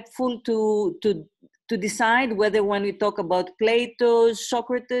be helpful to decide whether when we talk about Plato's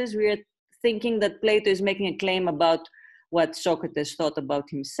Socrates, we are thinking that Plato is making a claim about what Socrates thought about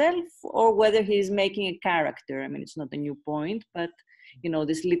himself, or whether he's making a character. I mean, it's not a new point, but you know,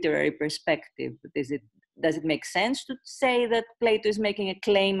 this literary perspective, does it make sense to say that Plato is making a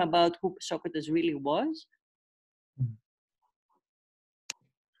claim about who Socrates really was?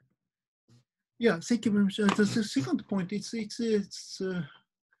 Yeah, thank you very much. The second point,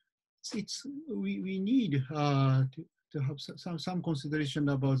 we need to have some consideration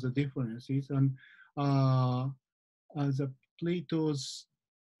about the differences, and the Plato's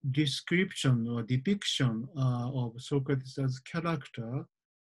description or depiction of Socrates as character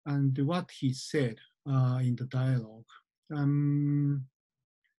and what he said in the dialogue. Do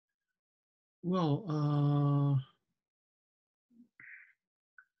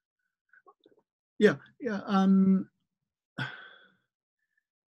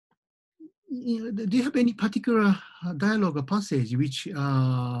you have any particular dialogue or passage which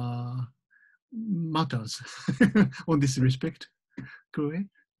matters on this respect, Chloe?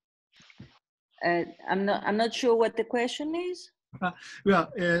 I'm not sure what the question is.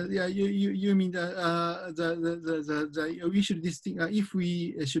 You mean we should distinguish if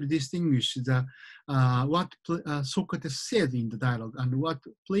we should distinguish the what Socrates said in the dialogue and what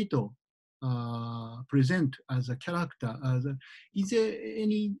Plato present as a character. Is there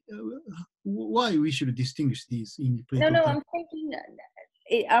any why we should distinguish these in Plato? No, I'm thinking.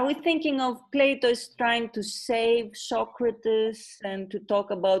 Are we thinking of Plato as trying to save Socrates and to talk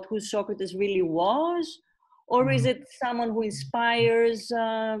about who Socrates really was? Or is it someone who inspires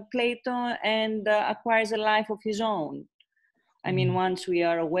Plato and acquires a life of his own? I mean, once we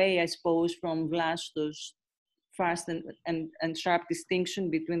are away, I suppose, from Vlastos' fast and sharp distinction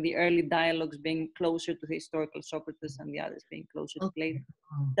between the early dialogues being closer to the historical Socrates and the others being closer to Plato.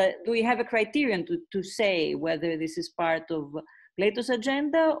 Do we have a criterion to say whether this is part of Plato's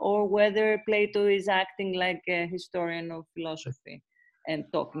agenda or whether Plato is acting like a historian of philosophy and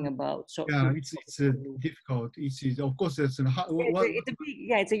talking about it's difficult. It's of course it's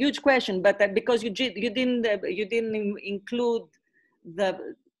it's a huge question, but because you didn't include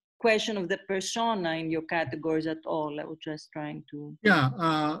the question of the persona in your categories at all. I was just trying to.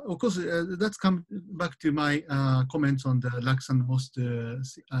 Of course, that's come back to my comments on the Lux and Most, the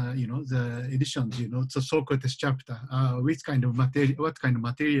editions, the Socrates chapter, what kind of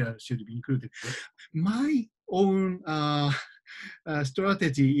material should be included. My own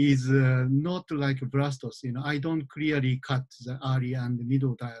strategy is not like Vlastos. I don't clearly cut the early and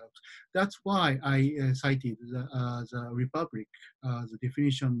middle dialogues. That's why I cited the Republic, the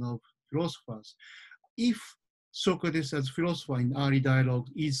definition of philosophers. If Socrates as philosopher in early dialogue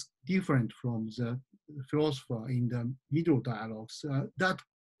is different from the philosopher in the middle dialogues, that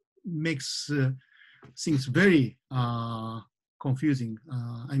makes things very confusing.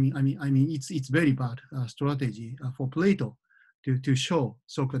 I mean, it's very bad strategy for Plato to show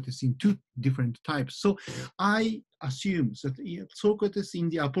Socrates in two different types. So I assume that Socrates in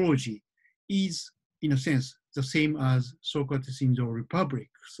the Apology is, in a sense, the same as Socrates in the Republic.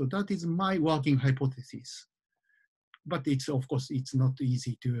 So that is my working hypothesis. But it's, of course, it's not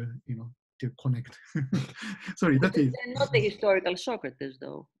easy to connect. Sorry, that is not the historical Socrates,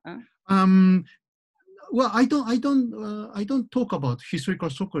 though. Huh? Well, I don't talk about historical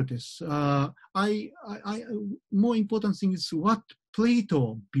Socrates. More important thing is what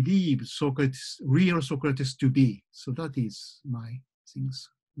Plato believes real Socrates to be. So that is my things.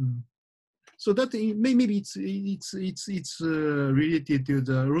 So that maybe it's related to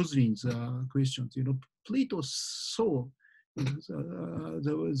the Rosalind's questions. Plato saw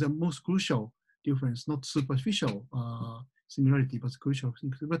the most crucial difference, not superficial similarity, but crucial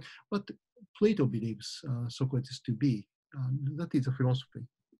things. But Plato believes Socrates to be. That is a philosophy.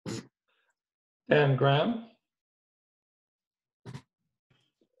 Dan Graham.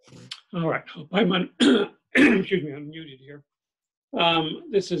 All right, I'm excuse me, I'm muted here.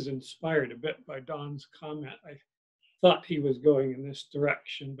 This is inspired a bit by Don's comment. I thought he was going in this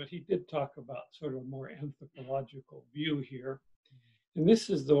direction, but he did talk about sort of a more anthropological view here. And this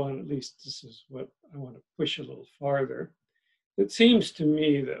is the one, at least this is what I want to push a little farther. It seems to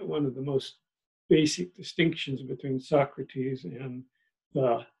me that one of the most basic distinctions between Socrates and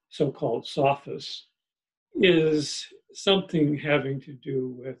the so-called Sophists is something having to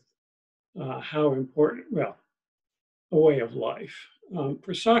do with how important, well, a way of life.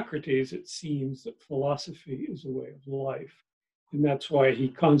 For Socrates, it seems that philosophy is a way of life. And that's why he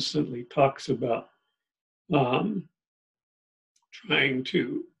constantly talks about trying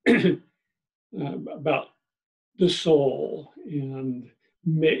to, about the soul and,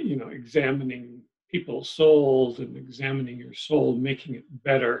 you know, examining people's souls and examining your soul, making it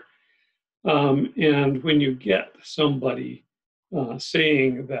better. And when you get somebody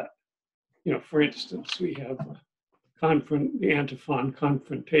saying that, you know, for instance, we have the antiphon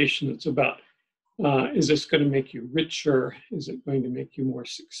confrontation. It's about, is this going to make you richer? Is it going to make you more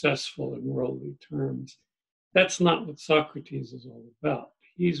successful in worldly terms? That's not what Socrates is all about.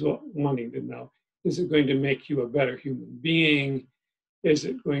 He's wanting to know, is it going to make you a better human being? Is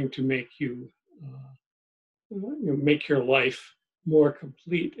it going to make you, you know, make your life more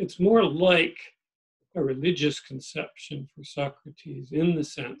complete? It's more like a religious conception for Socrates in the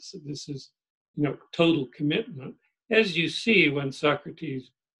sense that this is, you know, total commitment. As you see when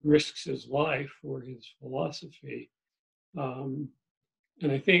Socrates risks his life for his philosophy, and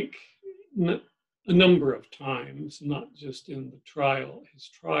I think a number of times, not just in the trial, his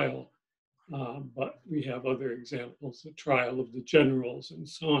trial, but we have other examples, the trial of the generals and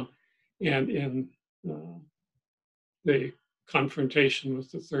so on, and in the confrontation with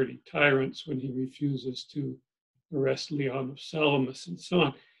the 30 tyrants when he refuses to arrest Leon of Salamis and so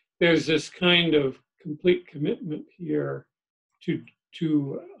on. There's this kind of complete commitment here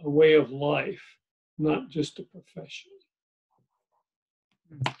to a way of life, not just a profession.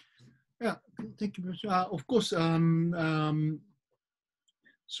 Yeah, thank you very much. Of course,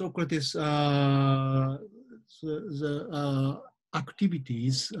 Socrates, the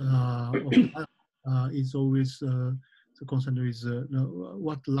activities is always the concern is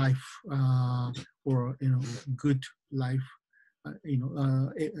what life or, you know, good life, you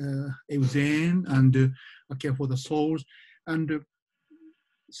know, euthane and care for the souls. And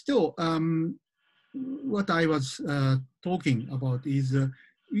still, what I was talking about is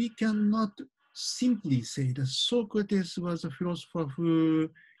we cannot simply say that Socrates was a philosopher who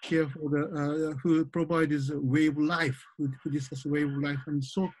care for the who provides a way of life, who discuss way of life, and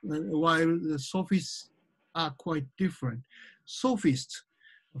so while the Sophists are quite different. Sophists,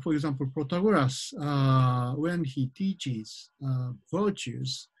 for example, Protagoras, when he teaches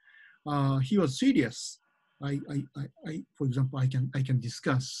virtues, he was serious. For example, I can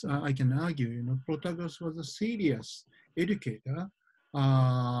discuss, I can argue, you know, Protagoras was a serious educator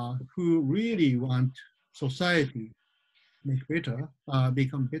who really want society make better,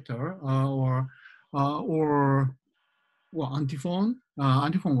 become better, or well, Antiphon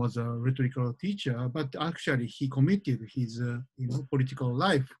was a rhetorical teacher, but actually he committed his you know, political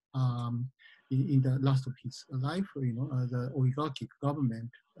life in the last of his life, you know, the oligarchic government,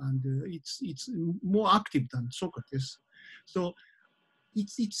 and it's more active than Socrates. So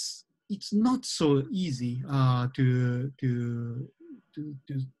it's not so easy to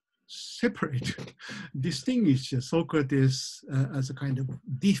separate, distinguish Socrates as a kind of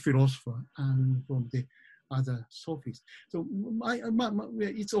the philosopher and from the other Sophists. So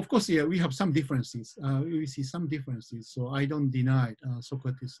it's of course, yeah, we have some differences. We see some differences. So I don't deny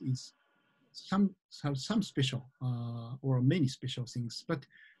Socrates is have some special or many special things, but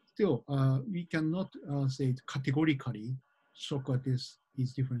still we cannot say categorically Socrates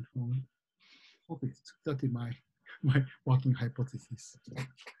is different from Sophists. That is my working hypothesis.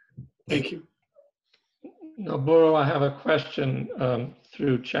 Thank you. Noburu, I have a question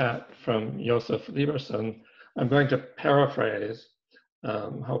through chat from Josef Lieberson. I'm going to paraphrase,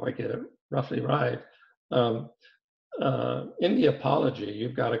 hope I get it roughly right. In the apology,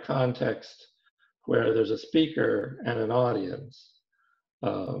 you've got a context where there's a speaker and an audience.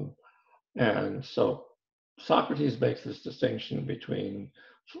 And so Socrates makes this distinction between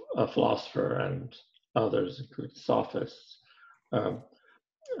a philosopher and others, including Sophists.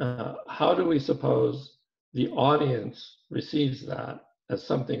 How do we suppose the audience receives that as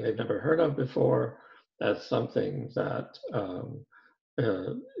something they've never heard of before, as something that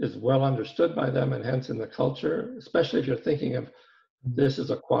is well understood by them and hence in the culture, especially if you're thinking of this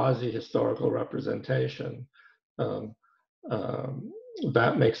as a quasi-historical representation?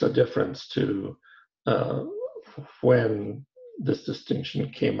 That makes a difference to when this distinction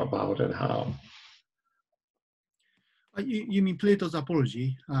came about and how. You mean Plato's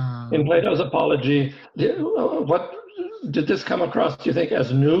Apology? In Plato's Apology, what did this come across, do you think,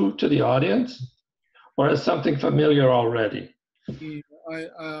 as new to the audience or as something familiar already? It's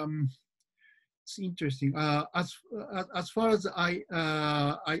interesting. As far as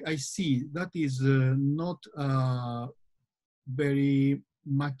I see, that is not very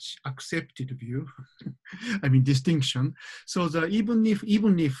much accepted view. I mean distinction. So even if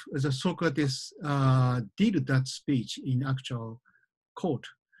the Socrates did that speech in actual court,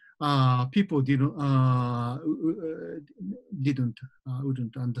 people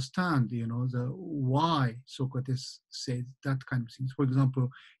wouldn't understand, why Socrates said that kind of things. For example,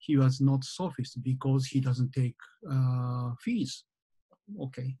 he was not sophist because he doesn't take fees.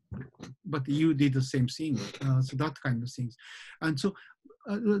 Okay, but you did the same thing. So that kind of things, and so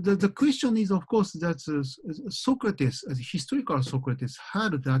the question is, of course, that Socrates, as historical Socrates,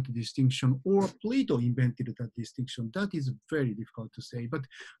 had that distinction, or Plato invented that distinction. That is very difficult to say. But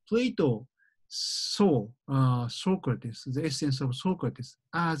Plato saw Socrates, the essence of Socrates,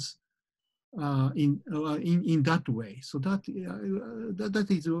 as in that way. So that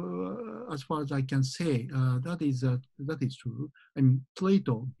is as far as I can say. That is true. I mean,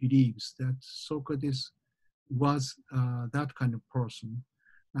 Plato believes that Socrates was that kind of person,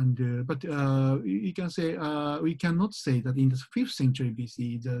 and but you can say we cannot say that in the 5th century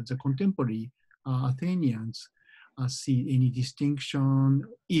BC the contemporary Athenians see any distinction,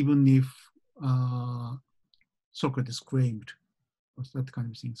 even if Socrates claimed that kind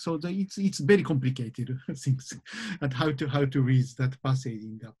of thing. So it's very complicated things and how to read that passage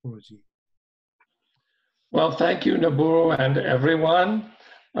in the Apology. Well, thank you, Noburu, and everyone.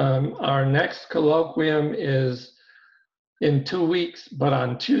 Our next colloquium is in 2 weeks, but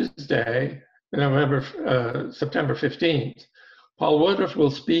on Tuesday, September 15th. Paul Woodruff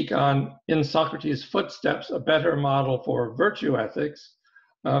will speak on In Socrates' Footsteps, a Better Model for Virtue Ethics.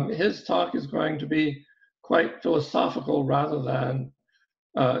 His talk is going to be quite philosophical rather than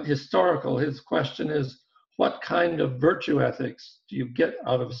historical. His question is, what kind of virtue ethics do you get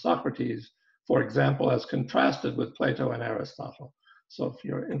out of Socrates, for example, as contrasted with Plato and Aristotle? So if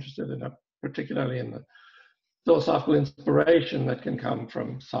you're interested in particularly in the philosophical inspiration that can come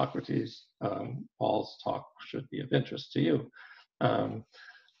from Socrates, Paul's talk should be of interest to you.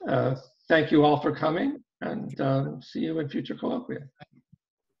 Thank you all for coming, and see you in future colloquia.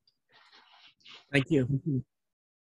 Thank you.